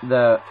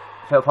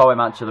 4-way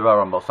match of the Royal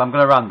Rumble. So I'm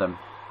gonna random.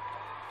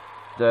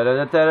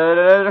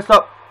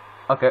 Stop.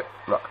 Okay,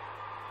 Rock.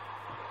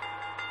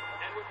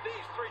 And with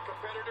these three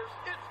competitors,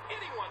 it's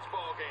anyone's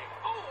ball game.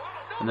 Oh, I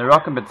don't know. And The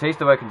Rock and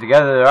Batista working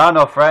together. There are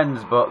no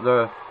friends, but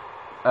they're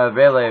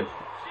really.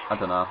 I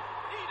don't know.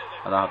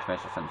 I don't know how to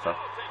finish the sentence off.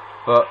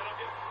 But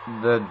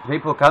the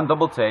people can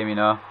double team, you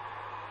know.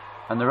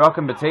 And The Rock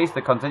and Batista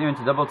continuing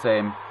to double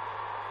team.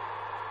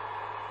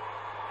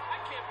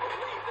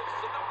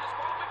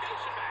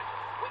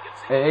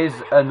 It is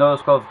a no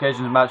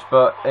disqualifications match,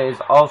 but it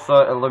is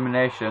also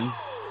elimination.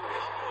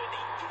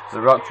 The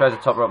Rock tries a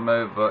top rope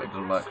move, but it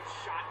doesn't work.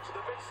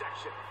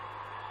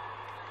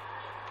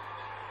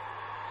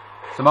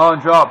 Samoan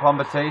drop on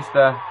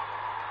Batista.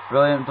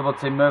 Brilliant double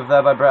team move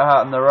there by Bret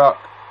Hart and The Rock.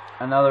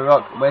 And now The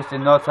Rock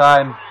wasting no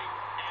time.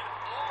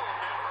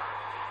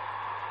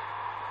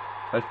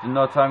 Wasting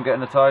no time getting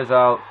the toys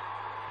out.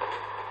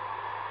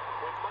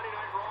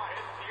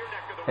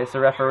 Hits the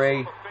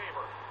referee.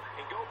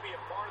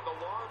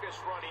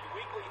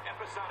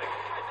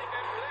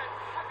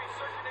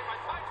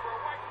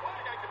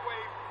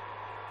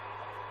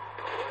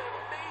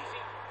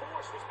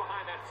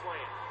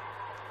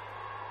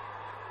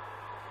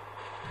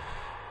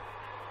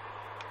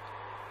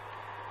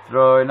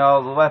 Throwing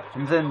all the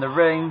weapons in the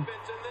ring.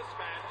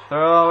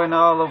 Throwing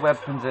all the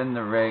weapons in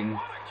the ring.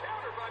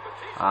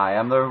 I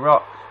am The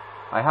Rock.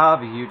 I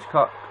have a huge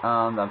cock,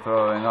 and I'm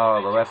throwing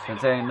all the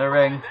weapons in the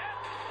ring.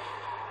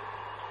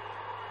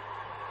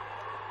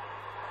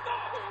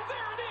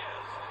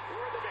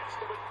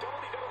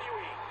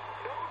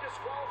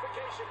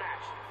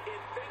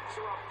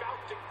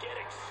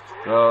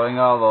 Throwing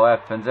all the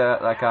weapons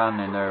that I can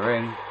in the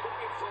ring.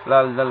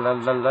 La la la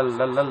la la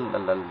la la la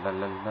la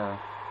la la.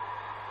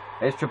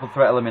 It's triple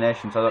threat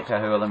elimination, so I don't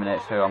care who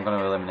eliminates who. I'm going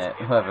to eliminate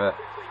whoever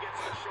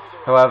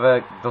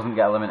doesn't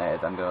get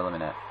eliminated. I'm going to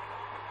eliminate.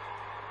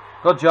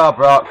 Good job,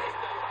 Rock.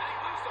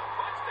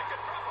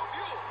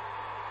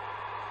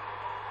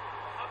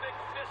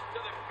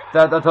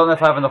 I don't know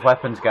if I have enough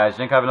weapons, guys. Do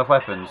you think I have enough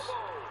weapons?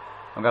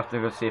 I'm going to have to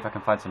go see if I can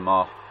find some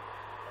more.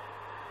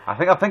 I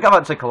think I've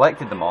actually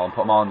collected them all and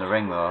put them all in the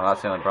ring, though.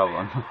 That's the only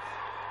problem.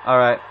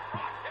 Alright.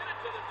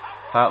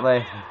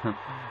 Apparently.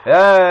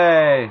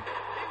 Yay!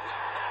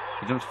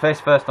 He jumps face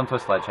first onto a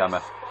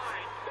sledgehammer.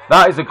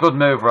 That is a good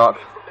move, Rock.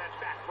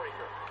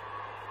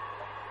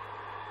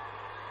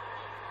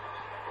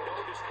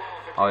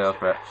 Oh yeah,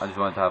 Bret. I just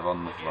wanted to have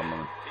one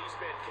moment.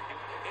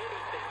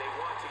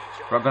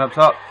 Rock going up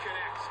top.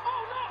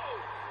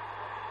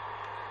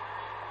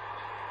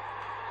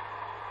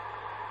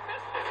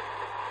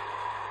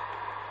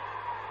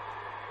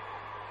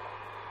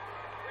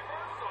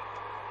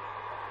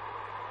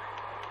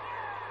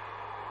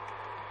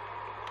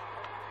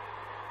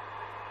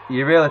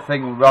 You really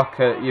think Rock?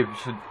 You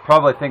should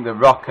probably think that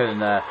Rock and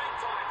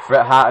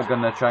Bret Hart are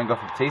gonna try and go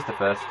for Batista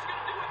first,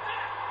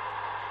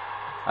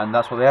 and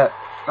that's what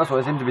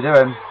they seem to be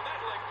doing.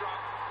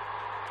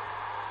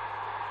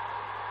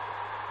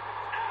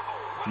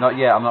 Not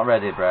yet. I'm not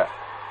ready, Bret.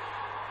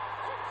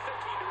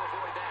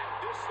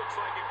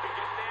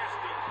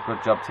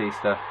 Good job,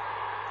 Batista.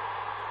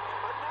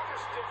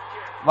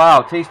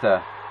 Wow,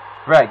 Batista.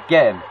 Bret,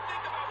 get him.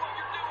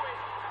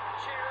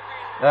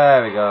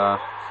 There we go.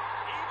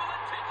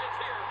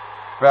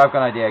 Bret, I've got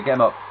an idea. Get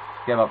him up.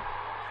 Get him up.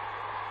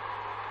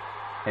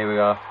 Here we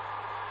go.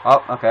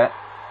 Oh, okay.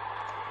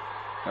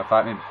 Gonna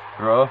fight me,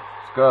 bro.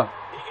 Let's go.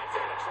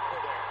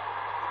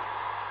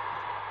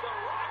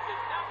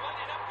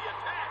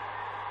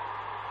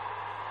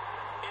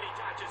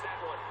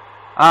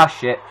 Ah,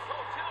 shit.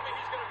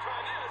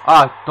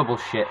 Ah, double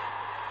shit.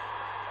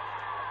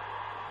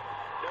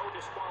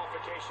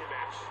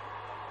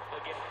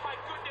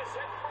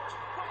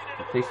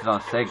 Batista's on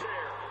a sig.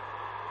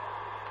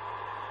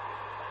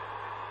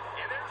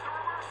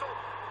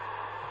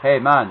 Hey,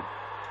 man. You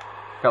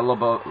can't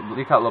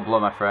low blow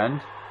my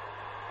friend.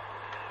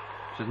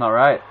 Which is not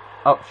right.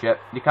 Oh, shit.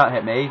 You can't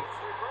hit me.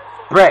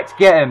 Bret,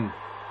 get him.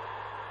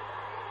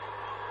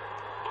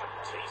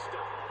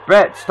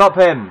 Bret, stop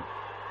him.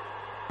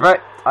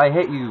 Bret, I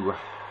hate you.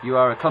 You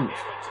are a cunt.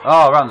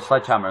 Oh, around the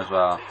sledgehammer as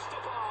well.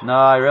 No,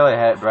 I really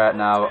hate Bret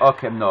now.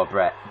 Okay, no,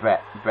 Bret.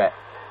 The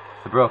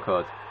bro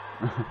code.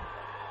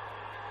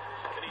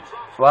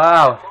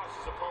 Wow.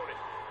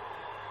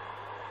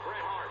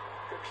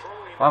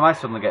 Why am I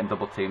suddenly getting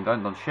double teamed? I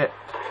haven't done shit.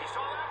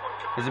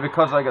 Is it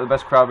because I get the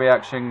best crowd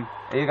reaction?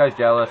 Are you guys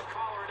jealous?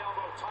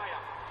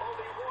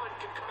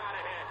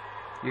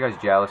 You guys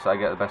jealous I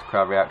get the best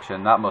crowd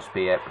reaction? That must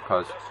be it,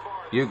 because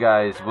you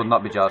guys would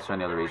not be jealous for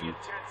any other reason.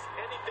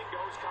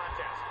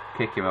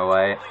 Kick him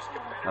away.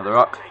 Now the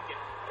Rock.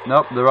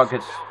 Nope, the Rock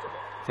gets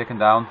taken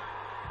down.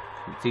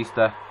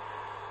 Batista.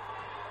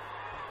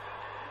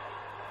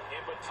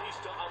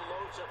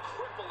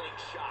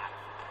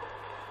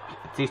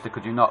 Batista,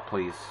 could you not,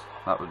 please?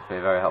 That would be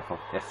very helpful.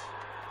 Yes.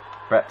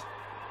 Bret.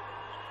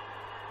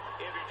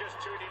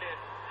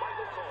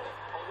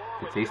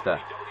 Batista.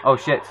 Oh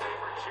shit.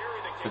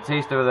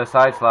 Batista with a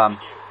side slam.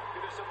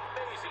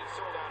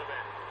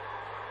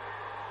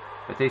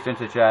 Batista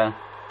into the chair.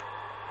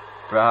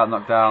 Bret Hart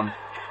knocked down.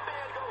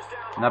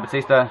 Now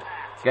Batista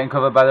getting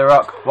covered by the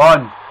Rock.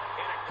 One.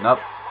 Nope.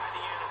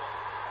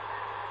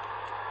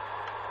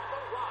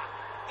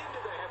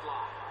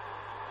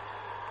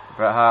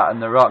 Bret Hart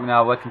and the Rock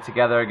now working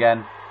together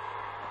again.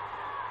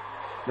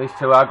 These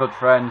two are good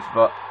friends,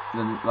 but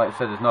like I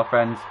said, there's no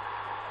friends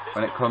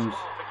when it comes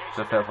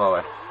to a fatal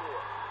four-way.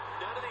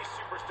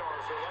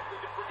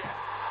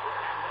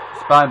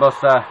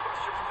 Spinebuster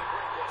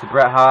to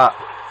Bret Hart.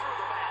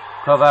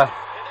 Cover.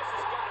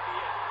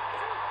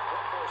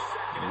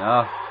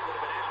 No.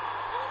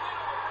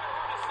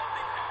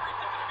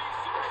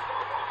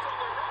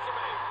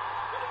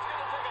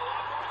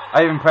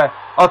 I even press.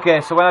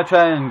 Okay, so when I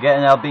try and get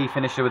an LB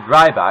finisher with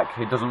Ryback,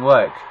 it doesn't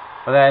work.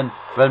 But then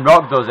when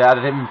Rock does it, I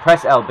didn't even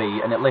press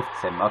LB and it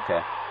lifts him.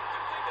 Okay.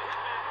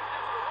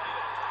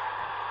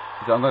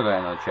 So I'm gonna go get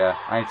another chair.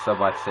 I need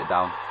somewhere to sit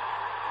down.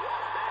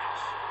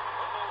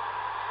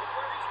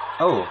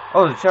 Oh,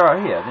 there's a chair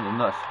right here. I didn't even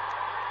notice.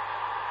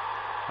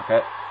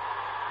 Okay.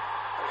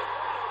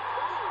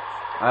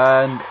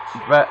 And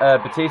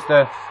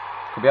Batista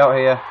could be out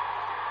here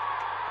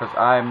because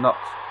I'm not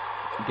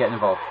getting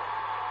involved.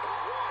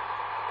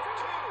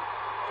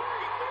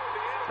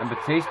 And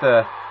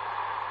Batista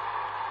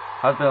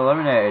has been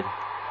eliminated.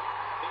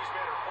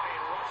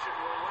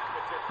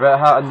 Bret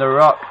Hart and The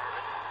Rock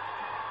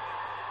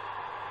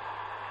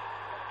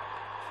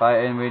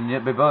fighting.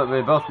 We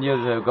both knew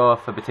to go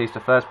for Batista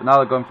first, but now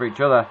they're going for each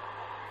other.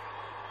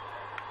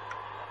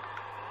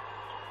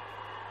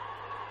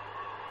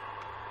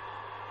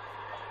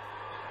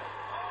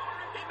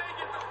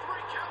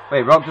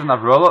 Wait, Rock doesn't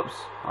have roll-ups?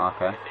 Oh,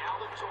 okay.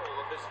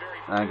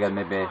 And again,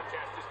 maybe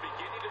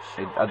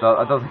I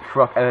don't think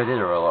Rock ever did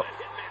a roll-up.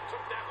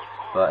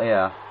 But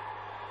yeah.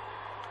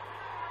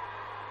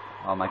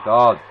 Oh my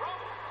god.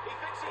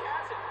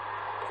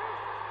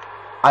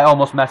 I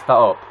almost messed that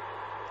up.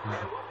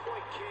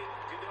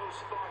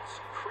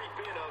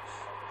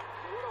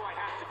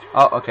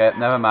 Oh, okay,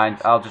 never mind.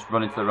 I'll just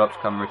run into the ropes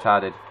because I'm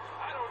retarded.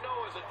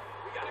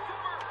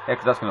 Yeah,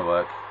 because that's going to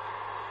work.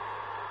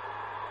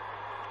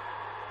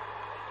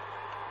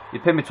 You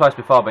pinned me twice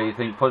before, but you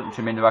think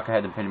punching me in the back of the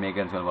head and pinning me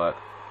again is going to work.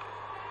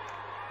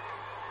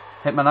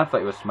 Hitman, I thought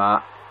you were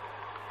smart.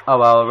 Oh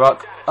well,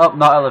 Rock. Oh,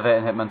 not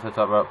elevating Hitman to the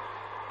top rope.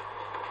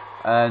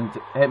 And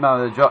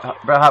Hitman with a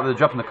drop. Bret Hart with a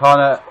drop in the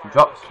corner.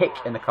 Drop kick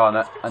in the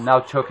corner. And now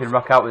choking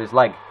Rock out with his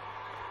leg.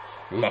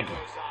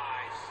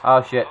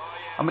 Oh shit.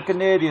 I'm a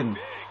Canadian.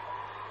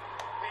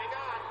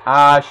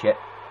 Ah shit.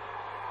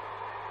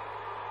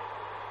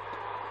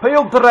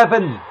 Peel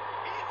driven.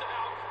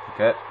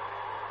 Okay.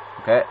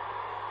 Okay.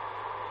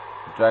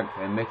 Drag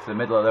him to the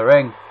middle of the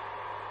ring.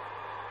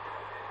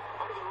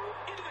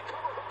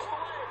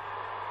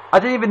 I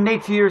didn't even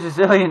need to use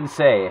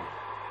resiliency.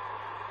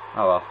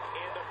 Oh well.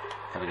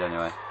 I did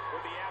anyway.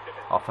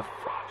 Oh, for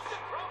fuck's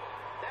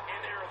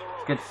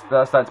sake.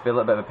 That's starting to be a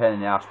little bit of a pain in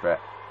the ass, Bret.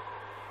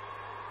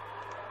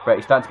 Bret,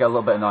 you're starting to get a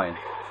little bit annoying.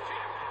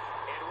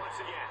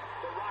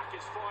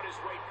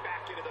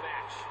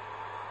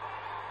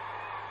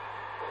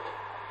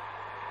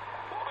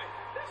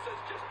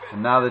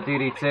 And now the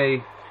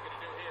DDT.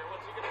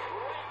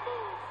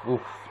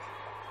 Oof.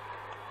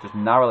 Just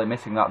narrowly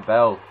missing that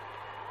bell.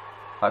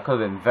 That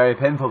could have been very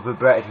painful for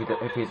Bret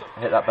if he'd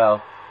hit that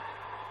bell.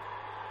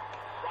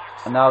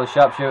 And now the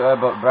sharpshooter,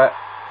 but Bret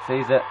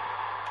sees it.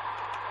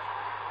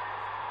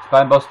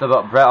 Spinebuster,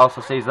 but Bret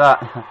also sees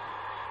that.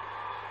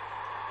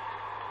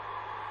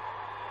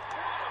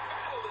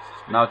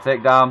 Now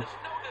takedown.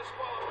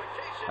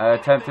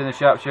 Attempting the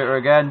sharpshooter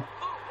again.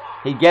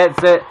 He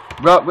gets it.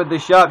 Rock with the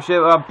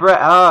sharpshooter.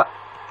 Bret Hart.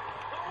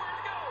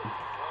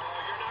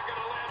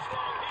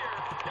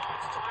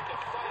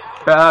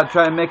 Bret Hart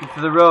trying to make it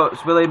to the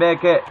ropes. Will he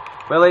make it?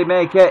 Will he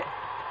make it?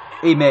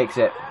 He makes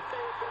it.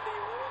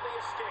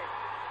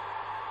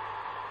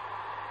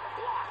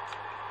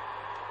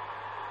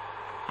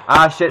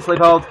 Ah shit, sleep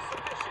hold.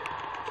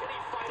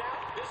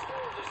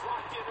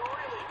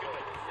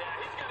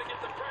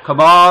 Come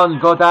on,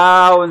 go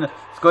down.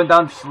 It's going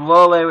down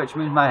slowly, which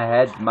means my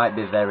head might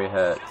be very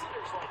hurt.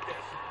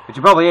 Which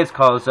it probably is,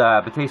 because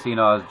Batista, you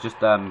know, has just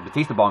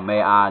Batista bombed me,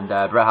 and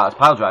Bret Hart's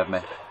pile drove me.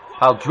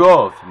 Pile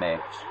drove me.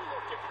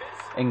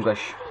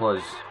 English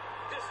plus.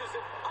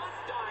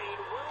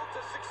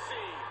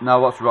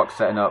 Now what's Rock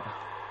setting up?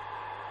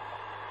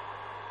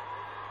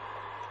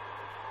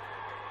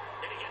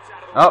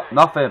 Oh,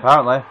 nothing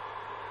apparently.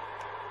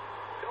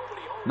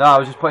 No, I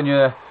was just putting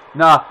you.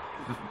 Nah,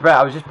 Bret,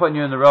 I was just putting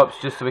you in the ropes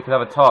just so we could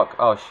have a talk.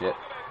 Oh shit.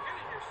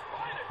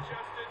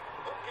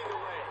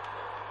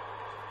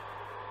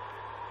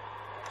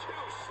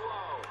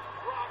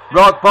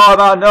 Rock bottom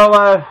out of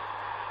nowhere.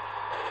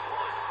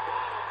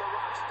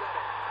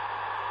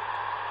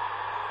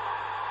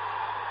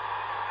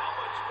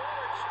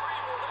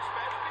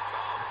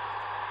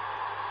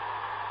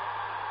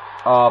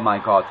 Oh my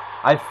god.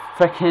 I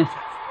freaking.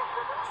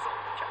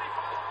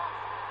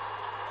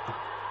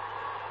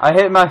 I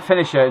hit my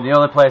finisher in the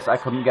only place I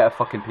couldn't get a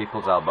fucking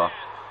people's elbow.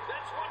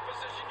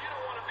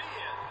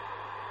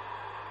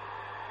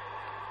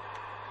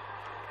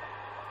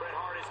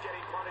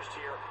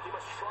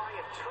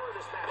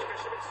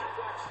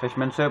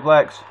 Fisherman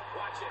suplex.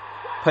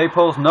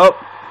 People's, nope.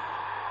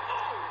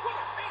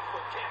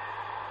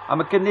 I'm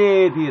a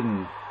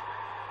Canadian.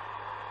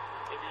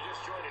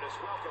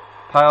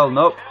 Pile,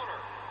 nope.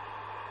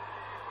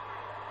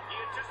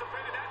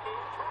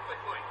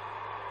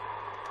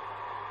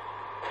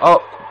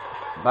 Oh,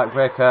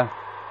 backbreaker.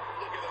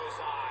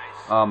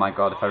 Oh my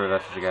god, if I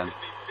reverse this again.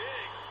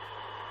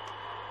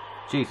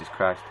 Jesus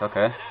Christ,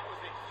 okay.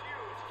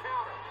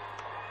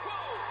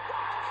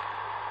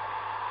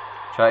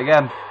 Try it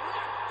again.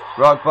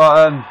 Rock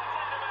bottom.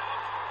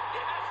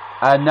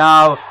 And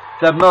now,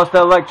 the most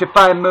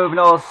electrifying move in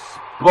all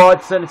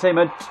sports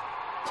entertainment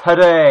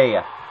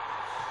today.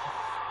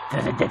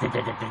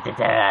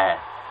 The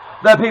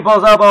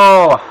People's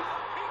Elbow.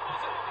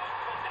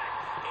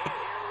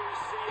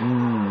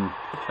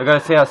 I've got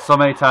to say that so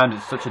many times,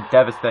 it's such a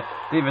devastating.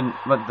 Even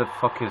what the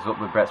fuck is up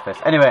with Bret's face?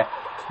 Anyway,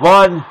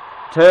 1,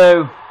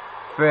 2,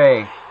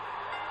 3.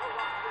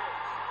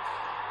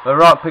 The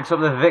Rock picks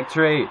up the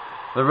victory.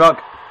 The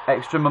Rock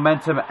extra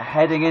momentum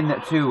heading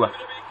into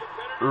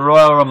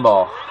Royal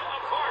Rumble.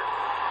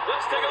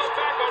 Let's take a look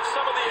back on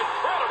some of the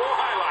incredible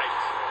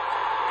highlights.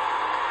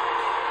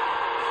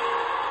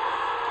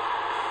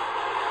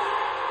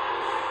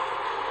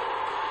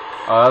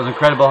 Oh, that was an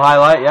incredible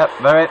highlight. Yep,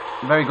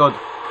 very good.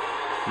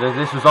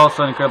 This was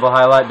also an incredible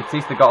highlight.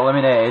 Batista got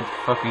eliminated.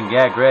 Fucking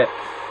yeah, great.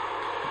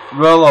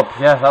 Roll up,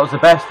 yeah, that was the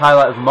best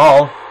highlight of them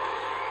all.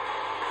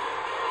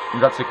 It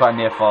was actually quite a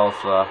near fall,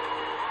 so.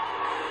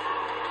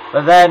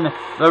 But then,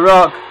 The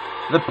Rock,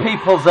 the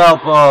People's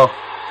Elbow.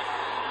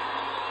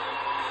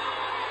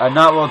 And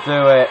that will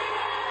do it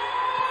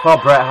for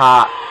Bret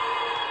Hart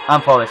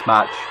and for this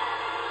match.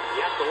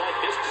 You have to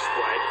like this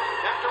display.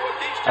 After what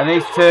And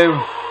these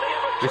two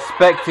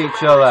respect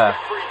each other.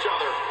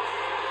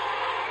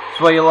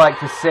 That's what you like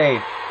to see.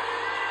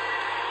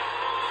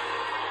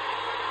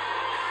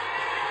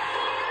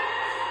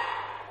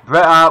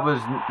 Bret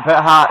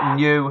Hart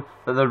knew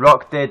that The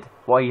Rock did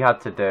what he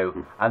had to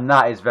do, and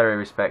that is very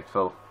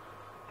respectful.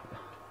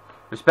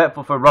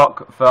 Respectful for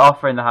Rock for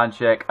offering the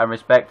handshake, and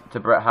respect to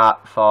Bret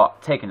Hart for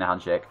taking the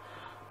handshake.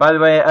 By the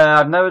way,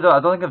 I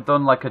don't think I've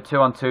done like a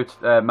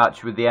 2-on-2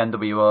 match with the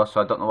N.W.O,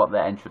 so I don't know what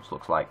their entrance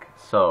looks like.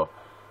 So,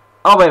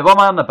 oh wait, what am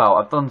I on about?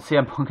 I've done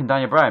CM Punk and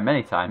Daniel Bryan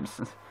many times.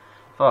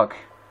 Fuck,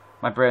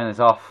 my brain is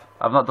off.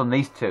 I've not done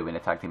these two in a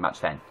tag team match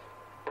then.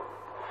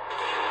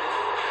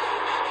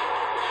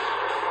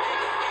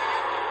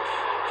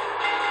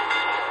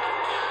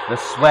 The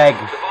swag. The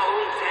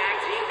following tag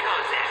team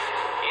contest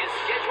is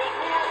scheduled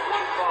for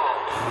one fall.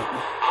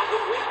 On the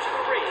way to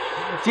the ring.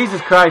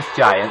 Jesus Christ,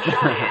 Giant. And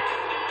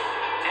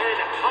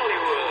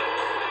Hollywood.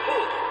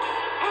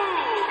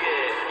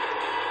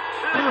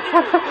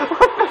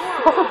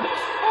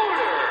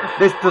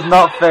 This does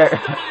not fit.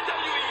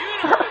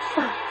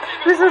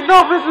 This does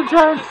not fit the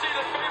Giant.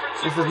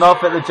 This does not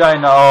fit the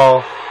Giant at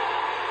all.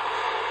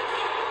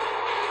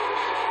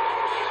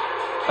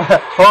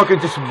 Hogan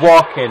just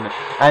walking,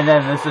 and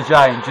then there's the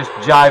Giant just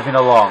jiving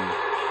along.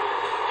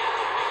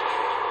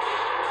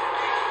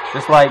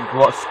 Just like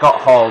what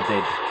Scott Hall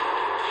did.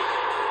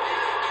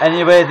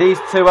 Anyway, these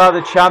two are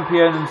the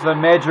champions, the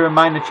major and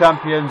minor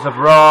champions of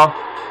Raw.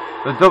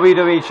 The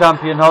WWE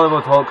champion,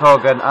 Hollywood Hulk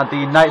Hogan, and the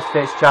United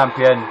States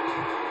champion,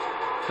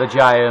 the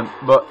Giant.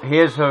 But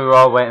here's who we're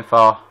all waiting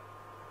for,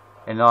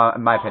 in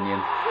my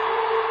opinion.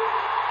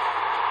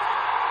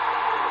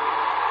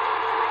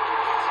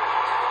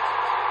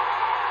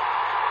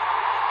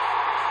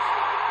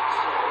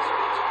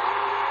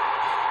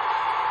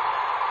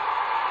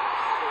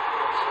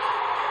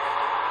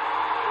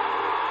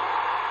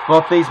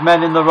 Both these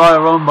men in the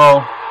Royal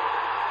Rumble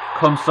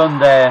come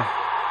Sunday.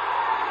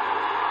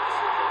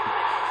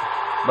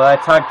 They're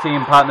tag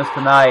team partners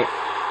tonight.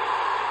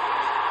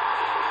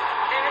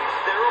 And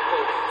their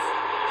opponents,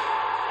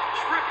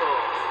 Triple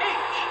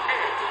H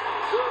and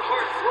the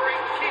Heartbreak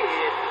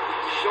Kid,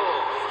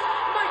 Shawn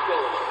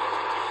Michaels.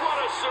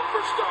 What a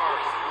superstar!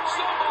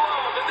 So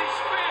beloved, and these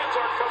fans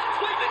are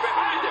completely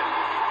behind him.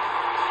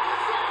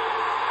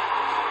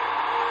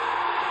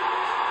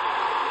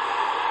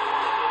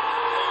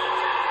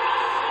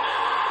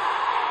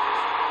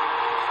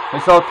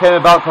 This all came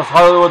about because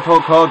Hollywood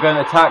Hulk Hogan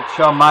attacked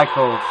Shawn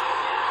Michaels.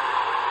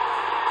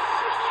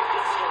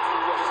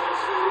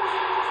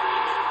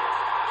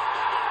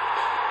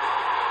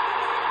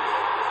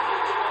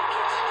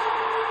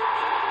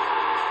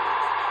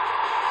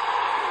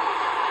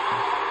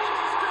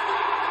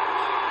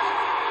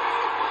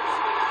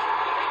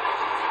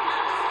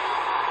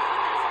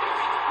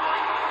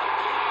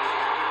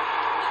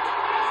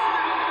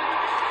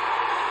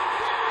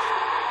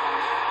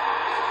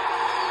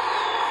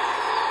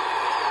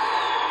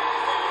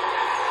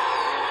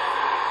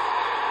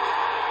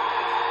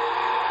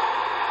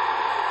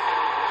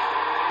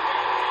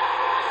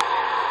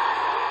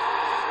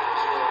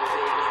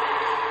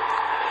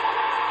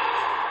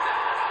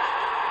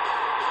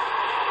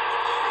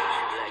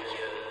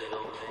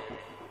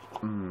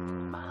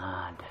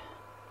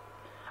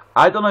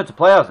 I don't know who to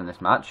play as in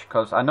this match,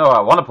 because I know I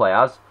want to play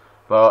as,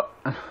 but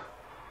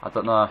I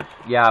don't know.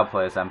 Yeah, I'll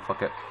play as them,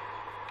 fuck it.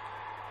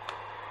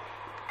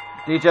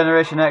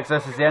 D-Generation X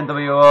versus the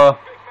N.W.O.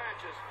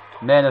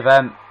 main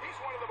event.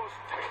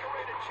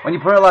 When you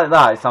put it like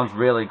that, it sounds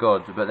really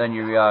good, but then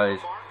you realise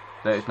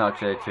that it's not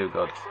actually too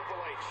good.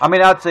 I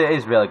mean, I'd say it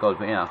is really good,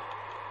 but you know.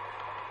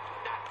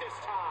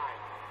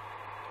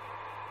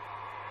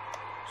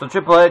 So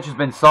Triple H has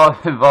been sort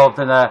of involved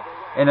in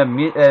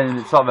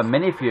sort of a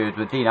mini feud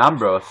with Dean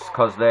Ambrose,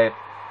 because they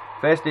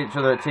faced each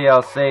other at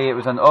TLC. It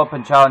was an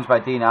open challenge by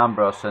Dean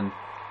Ambrose, and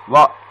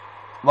what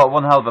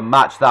one hell of a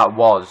match that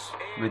was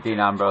with Dean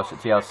Ambrose at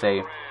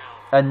TLC.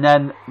 And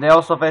then they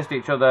also faced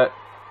each other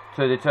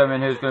to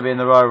determine who's going to be in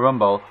the Royal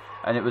Rumble,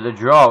 and it was a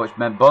draw, which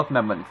meant both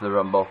men went into the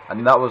Rumble,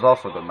 and that was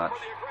also a good match.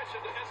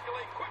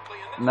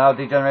 Now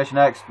D-Generation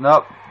X,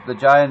 nope, the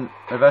Giant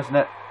reversing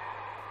it.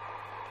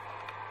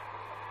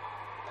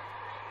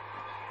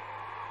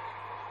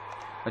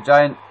 The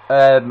Giant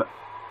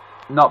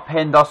not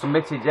pinned or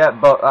submitted yet,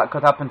 but that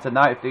could happen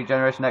tonight if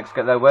D-Generation X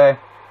get their way.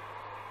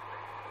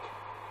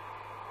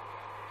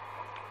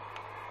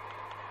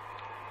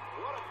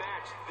 What a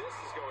match this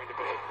is going to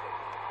be.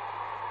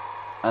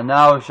 And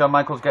now Shawn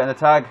Michaels getting the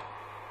tag.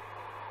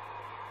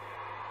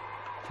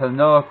 To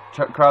no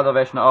crowd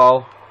ovation at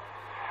all.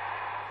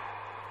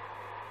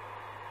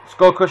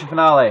 Skull Crushing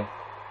finale.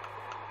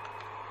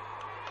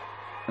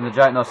 And the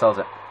Giant no sells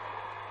it.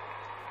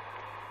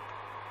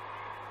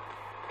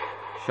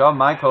 Shawn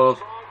Michaels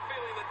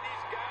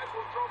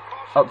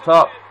up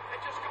top,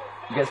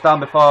 gets down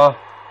before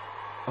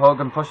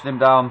Hogan pushed him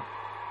down,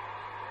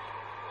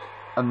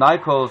 and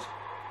Michaels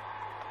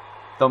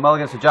done well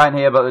against the Giant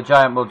here, but the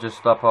Giant will just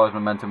stop all his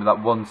momentum with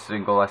that one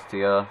single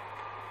STO.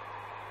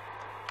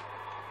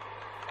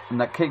 And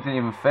that kick didn't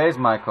even phase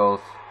Michaels.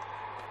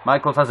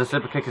 Michaels has a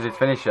super kick as his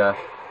finisher,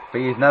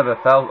 but he's never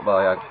felt,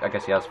 well, I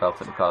guess he has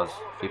felt it because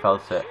he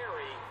felt it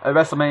at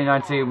WrestleMania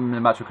 19 in the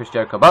match with Chris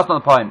Jericho. But that's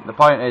not the point. The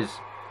point is,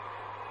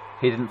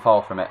 he didn't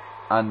fall from it.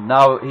 And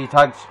now he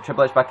tags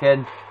Triple H back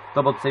in.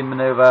 Double team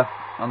maneuver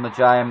on the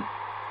Giant.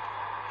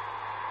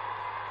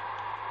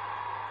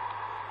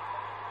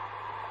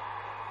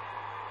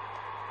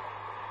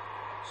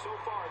 So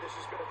far, this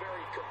has been a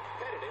very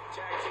competitive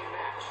tag team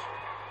match.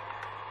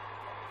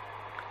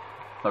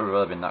 Not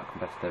really been that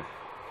competitive,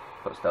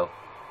 but still.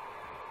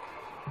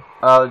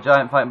 The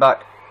Giant fighting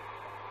back.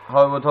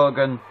 Hollywood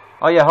Hogan.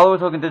 Oh yeah,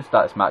 Hollywood Hogan did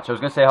start this match. I was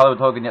going to say Hollywood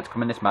Hogan yet to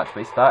come in this match, but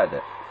he started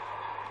it.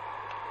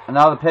 And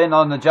now the pin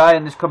on the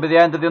Giant. This could be the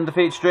end of the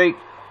undefeated streak.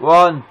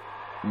 One.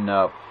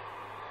 No.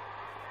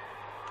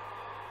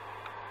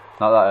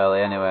 Not that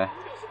early anyway.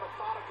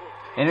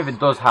 And if it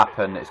does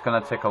happen, it's going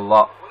to take a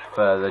lot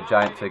for the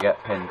Giant to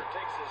get pinned.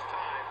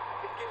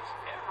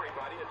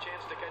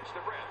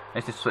 I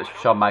need to switch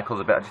Shawn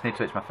Michaels a bit. I just need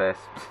to itch my face.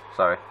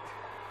 Sorry.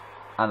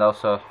 And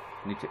also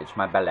need to itch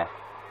my belly.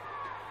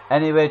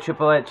 Anyway,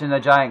 Triple H and the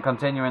Giant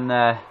continuing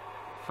their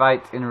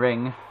fight in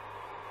ring.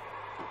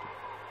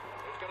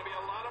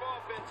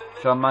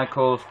 Shawn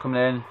Michaels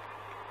coming in,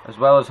 as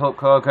well as Hulk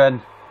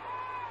Hogan.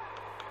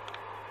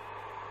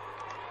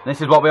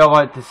 This is what we all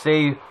wanted to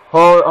see.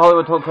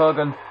 Hollywood Hulk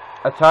Hogan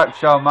attacked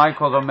Shawn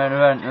Michaels on main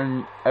event,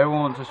 and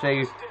everyone wants to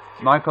see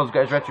Michaels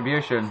get his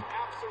retribution.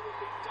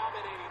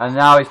 And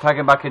now he's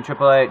tagging back in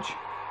Triple H.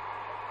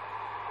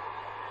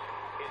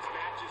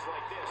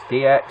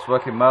 DX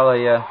working well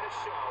here.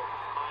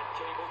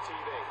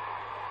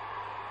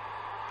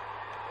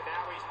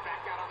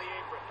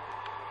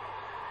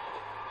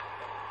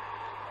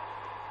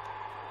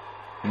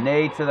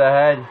 Knee to the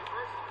head.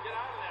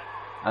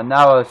 And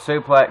now a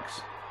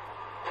suplex.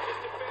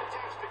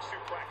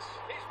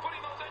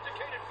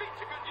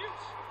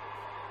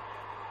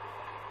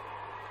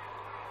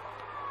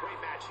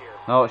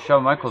 No, what's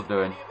Shawn Michaels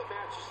doing?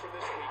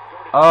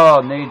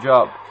 Oh, knee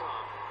drop.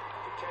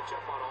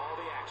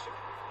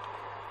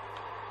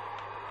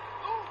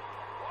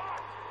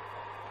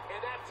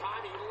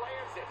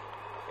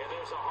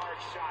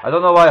 I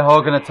don't know why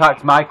Hogan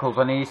attacked Michaels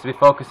when he needs to be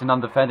focusing on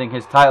defending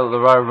his title at the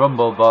Royal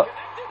Rumble, but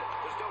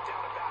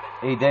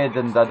he did,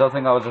 and I don't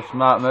think that was a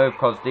smart move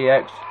because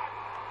DX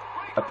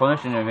are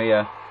punishing him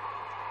here.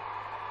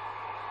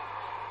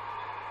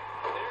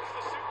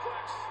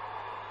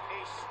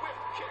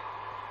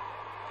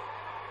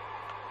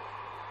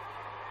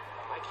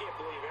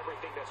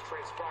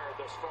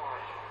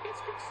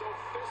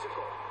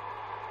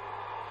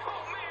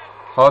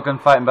 Hogan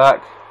fighting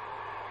back.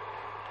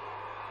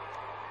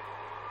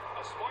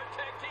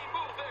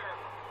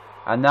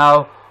 And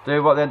now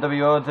do what the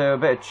N.W.O do, a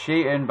bit of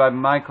cheating by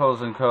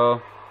Michaels and co.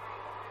 And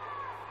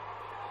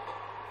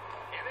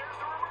there's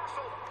the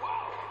reversal.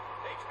 Whoa!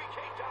 HBK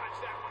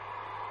dodged that one.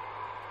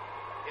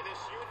 In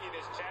this union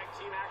is tag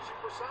team action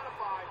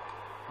personified.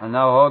 And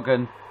now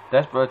Hogan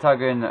desperate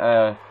tagging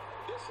the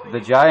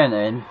Giant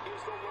in.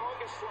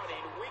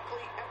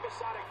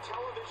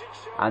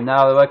 And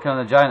now they're working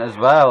on the Giant as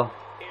well.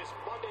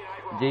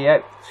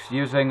 DX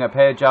using a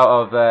page out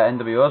of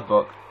N.W.O's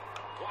book.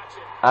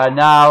 And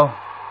now,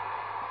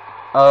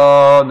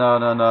 oh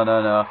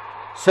no.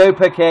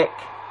 Super kick.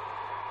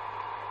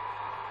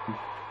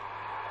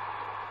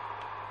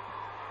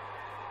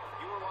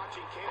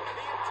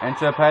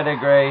 Into a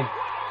pedigree.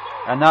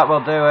 And that will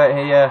do it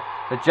here.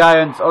 The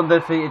Giant's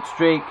undefeated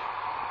streak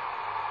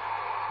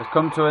has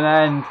come to an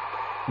end.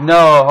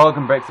 No,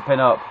 Hogan breaks the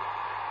pin up.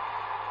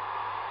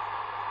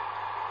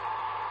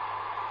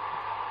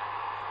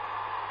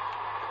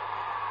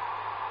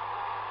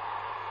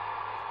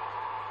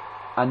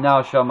 And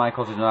now Shawn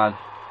Michaels is mad. And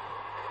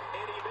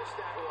he missed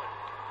that one.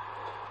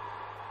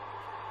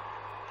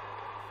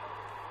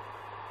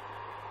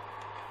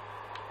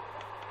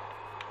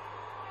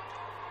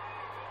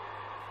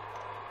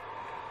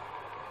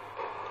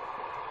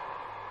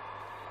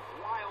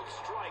 Wild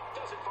strike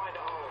doesn't find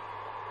a home.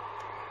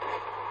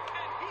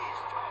 And he's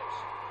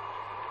toast.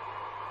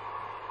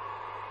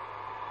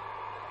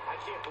 I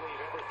can't believe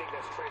everything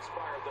that's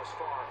transpired thus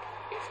far.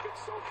 It's been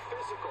so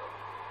physical.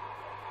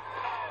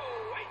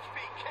 Oh,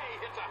 HBK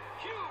hits a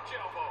huge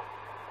elbow.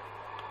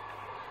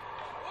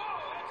 Whoa,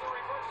 that's a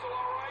reversal,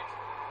 all right.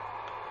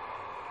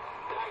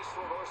 Nice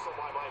reversal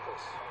by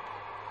Michaels.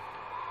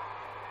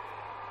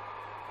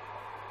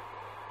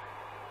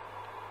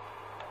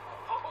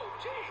 Oh,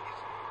 jeez.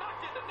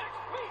 Knocked in the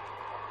next week.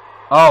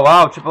 Oh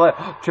wow,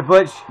 Triple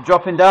H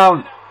dropping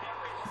down.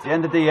 It's the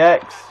end of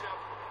DX.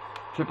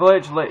 Triple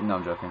H late. No,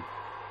 I'm joking.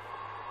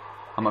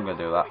 I'm not going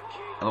to do that.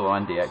 I don't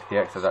want DX.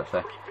 DX is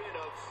actually.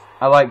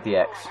 I like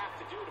DX.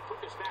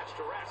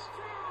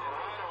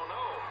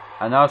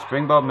 And now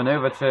springboard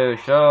maneuver to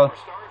show.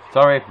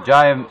 Sorry,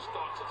 Giant. It's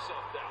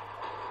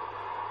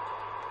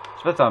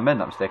the first time I've made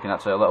that mistake in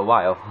actually a little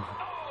while.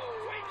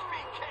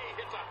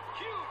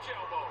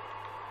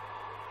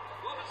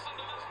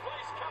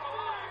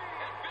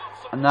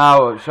 And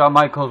now Shawn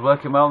Michaels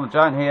working well on the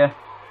Giant here.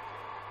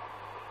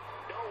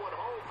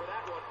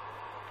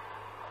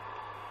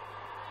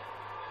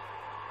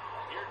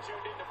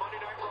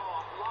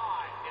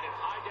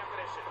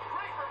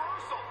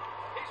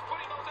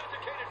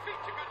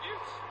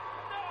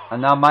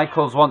 And now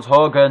Michaels wants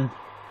Hogan.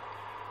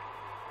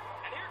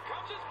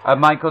 And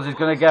Michaels is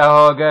going to get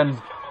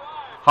Hogan.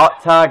 Hot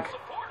tag.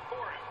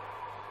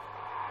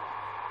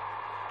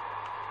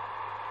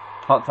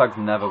 Hot tags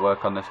never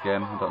work on this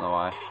game. I don't know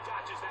why.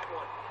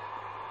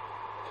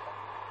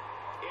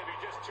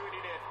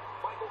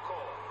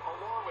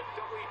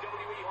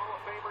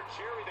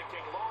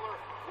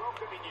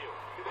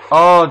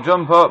 Oh,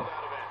 jump up.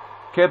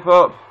 Kip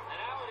up.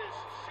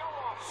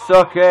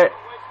 Suck it.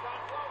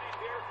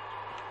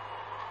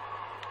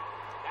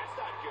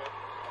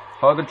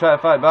 Hogan tried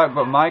to fight back,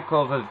 but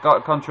Michaels has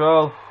got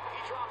control.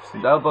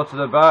 Elbow to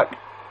the back.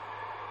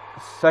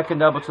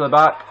 Second elbow to the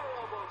back.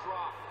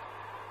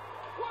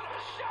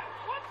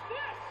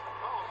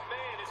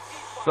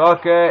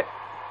 Suck it.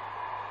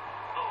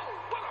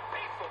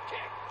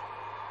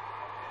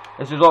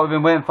 This is what we've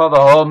been waiting for the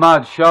whole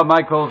match. Shawn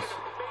Michaels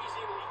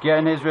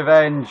getting his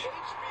revenge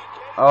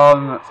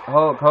on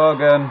Hulk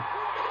Hogan.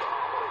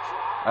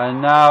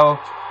 And now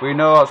we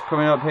know what's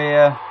coming up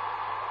here.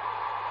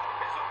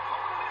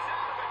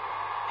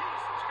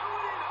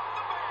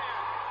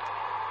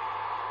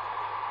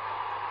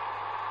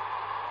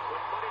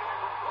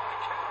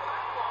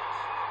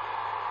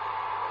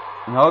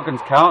 And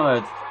Hogan's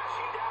countered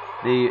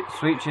the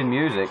switching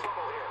music.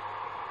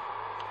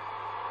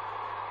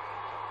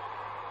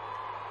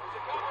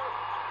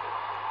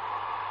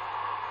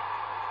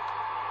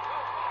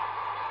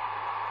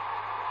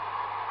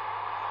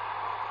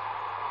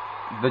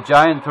 The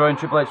Giant throwing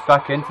Triple H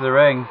back into the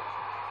ring.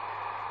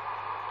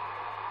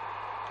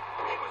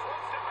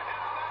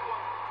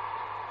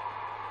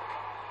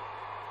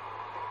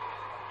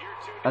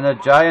 And the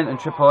Giant and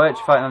Triple H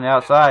fighting on the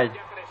outside.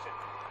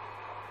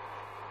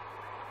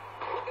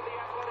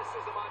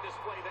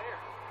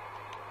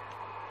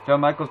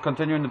 Shawn Michaels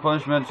continuing the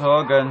punishment to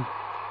Hogan.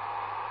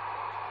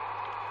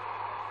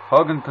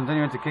 Hogan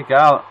continuing to kick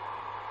out.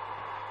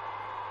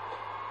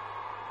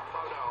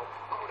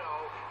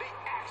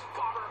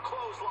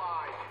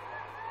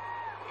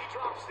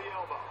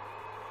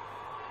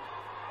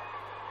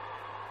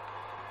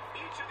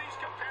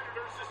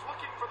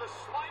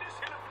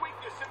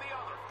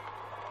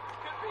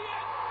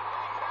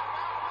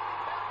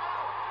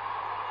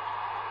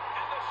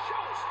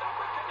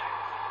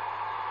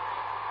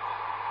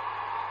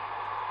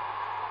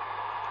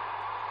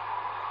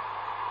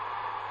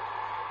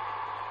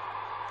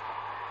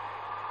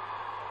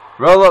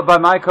 Roll up by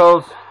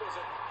Michaels. I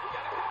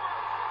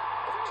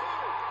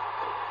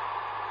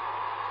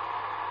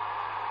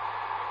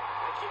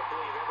can't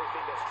believe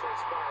everything that's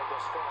transpired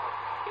thus far.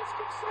 It's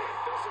been so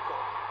physical.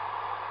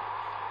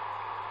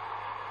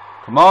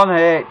 Come on,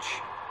 Hitch.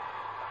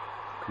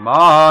 Come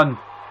on.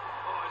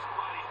 Oh, his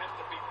body has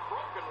to be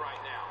broken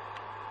right now.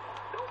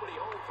 Nobody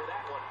home for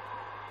that one.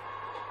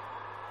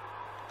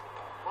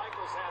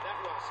 Michaels had that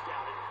well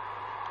scouted.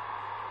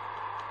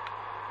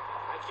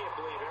 I can't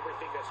believe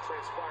everything that's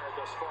transpired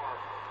thus far.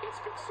 It's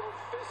been so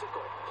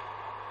physical.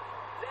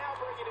 Now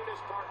bringing in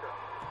his partner.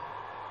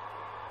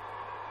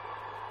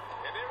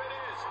 And there it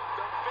is.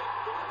 The big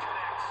boot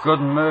connects.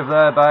 Good move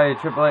there by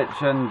Triple H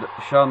and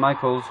Shawn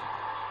Michaels.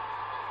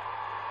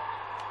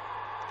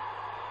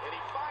 And he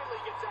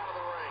finally gets out of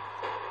the ring.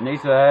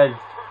 Knees to the head.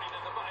 Turning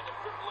in the mind of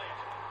Triple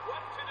H.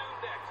 What to do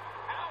next?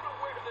 How to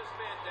wear this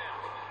man down.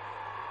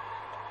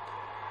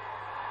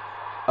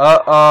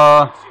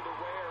 See the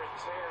wear and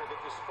tear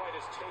that this fight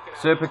has taken out.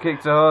 Super kick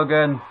to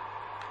Hogan.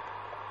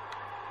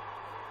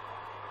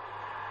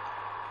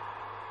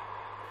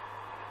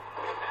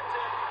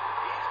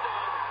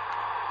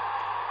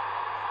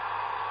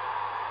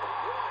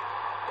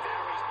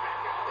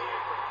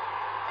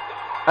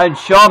 And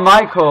Shawn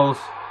Michaels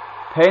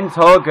pins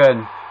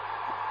Hogan.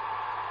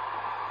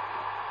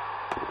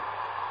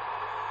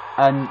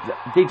 And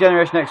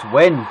D-Generation X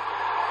win. Here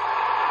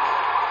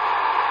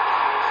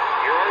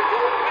are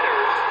your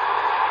winners,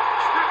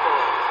 Triple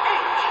H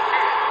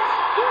and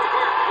the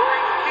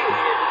Heartbreak Kid,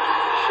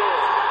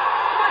 Shawn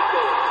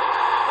Michaels.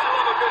 I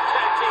love a good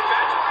tag team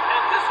match,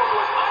 and this one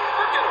was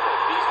unforgettable.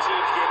 These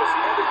teams gave us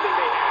everything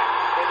they had,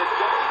 and the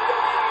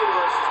WWE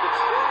Universe is the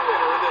true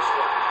winner in this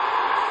one.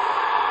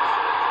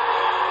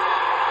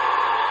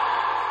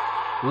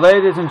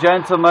 Ladies and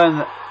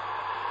gentlemen,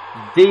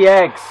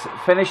 DX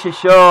finish the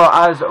show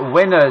as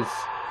winners.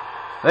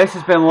 This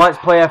has been Let's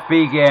Play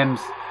FB Games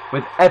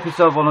with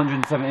episode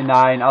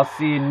 179. I'll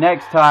see you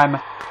next time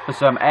for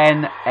some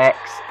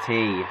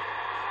NXT.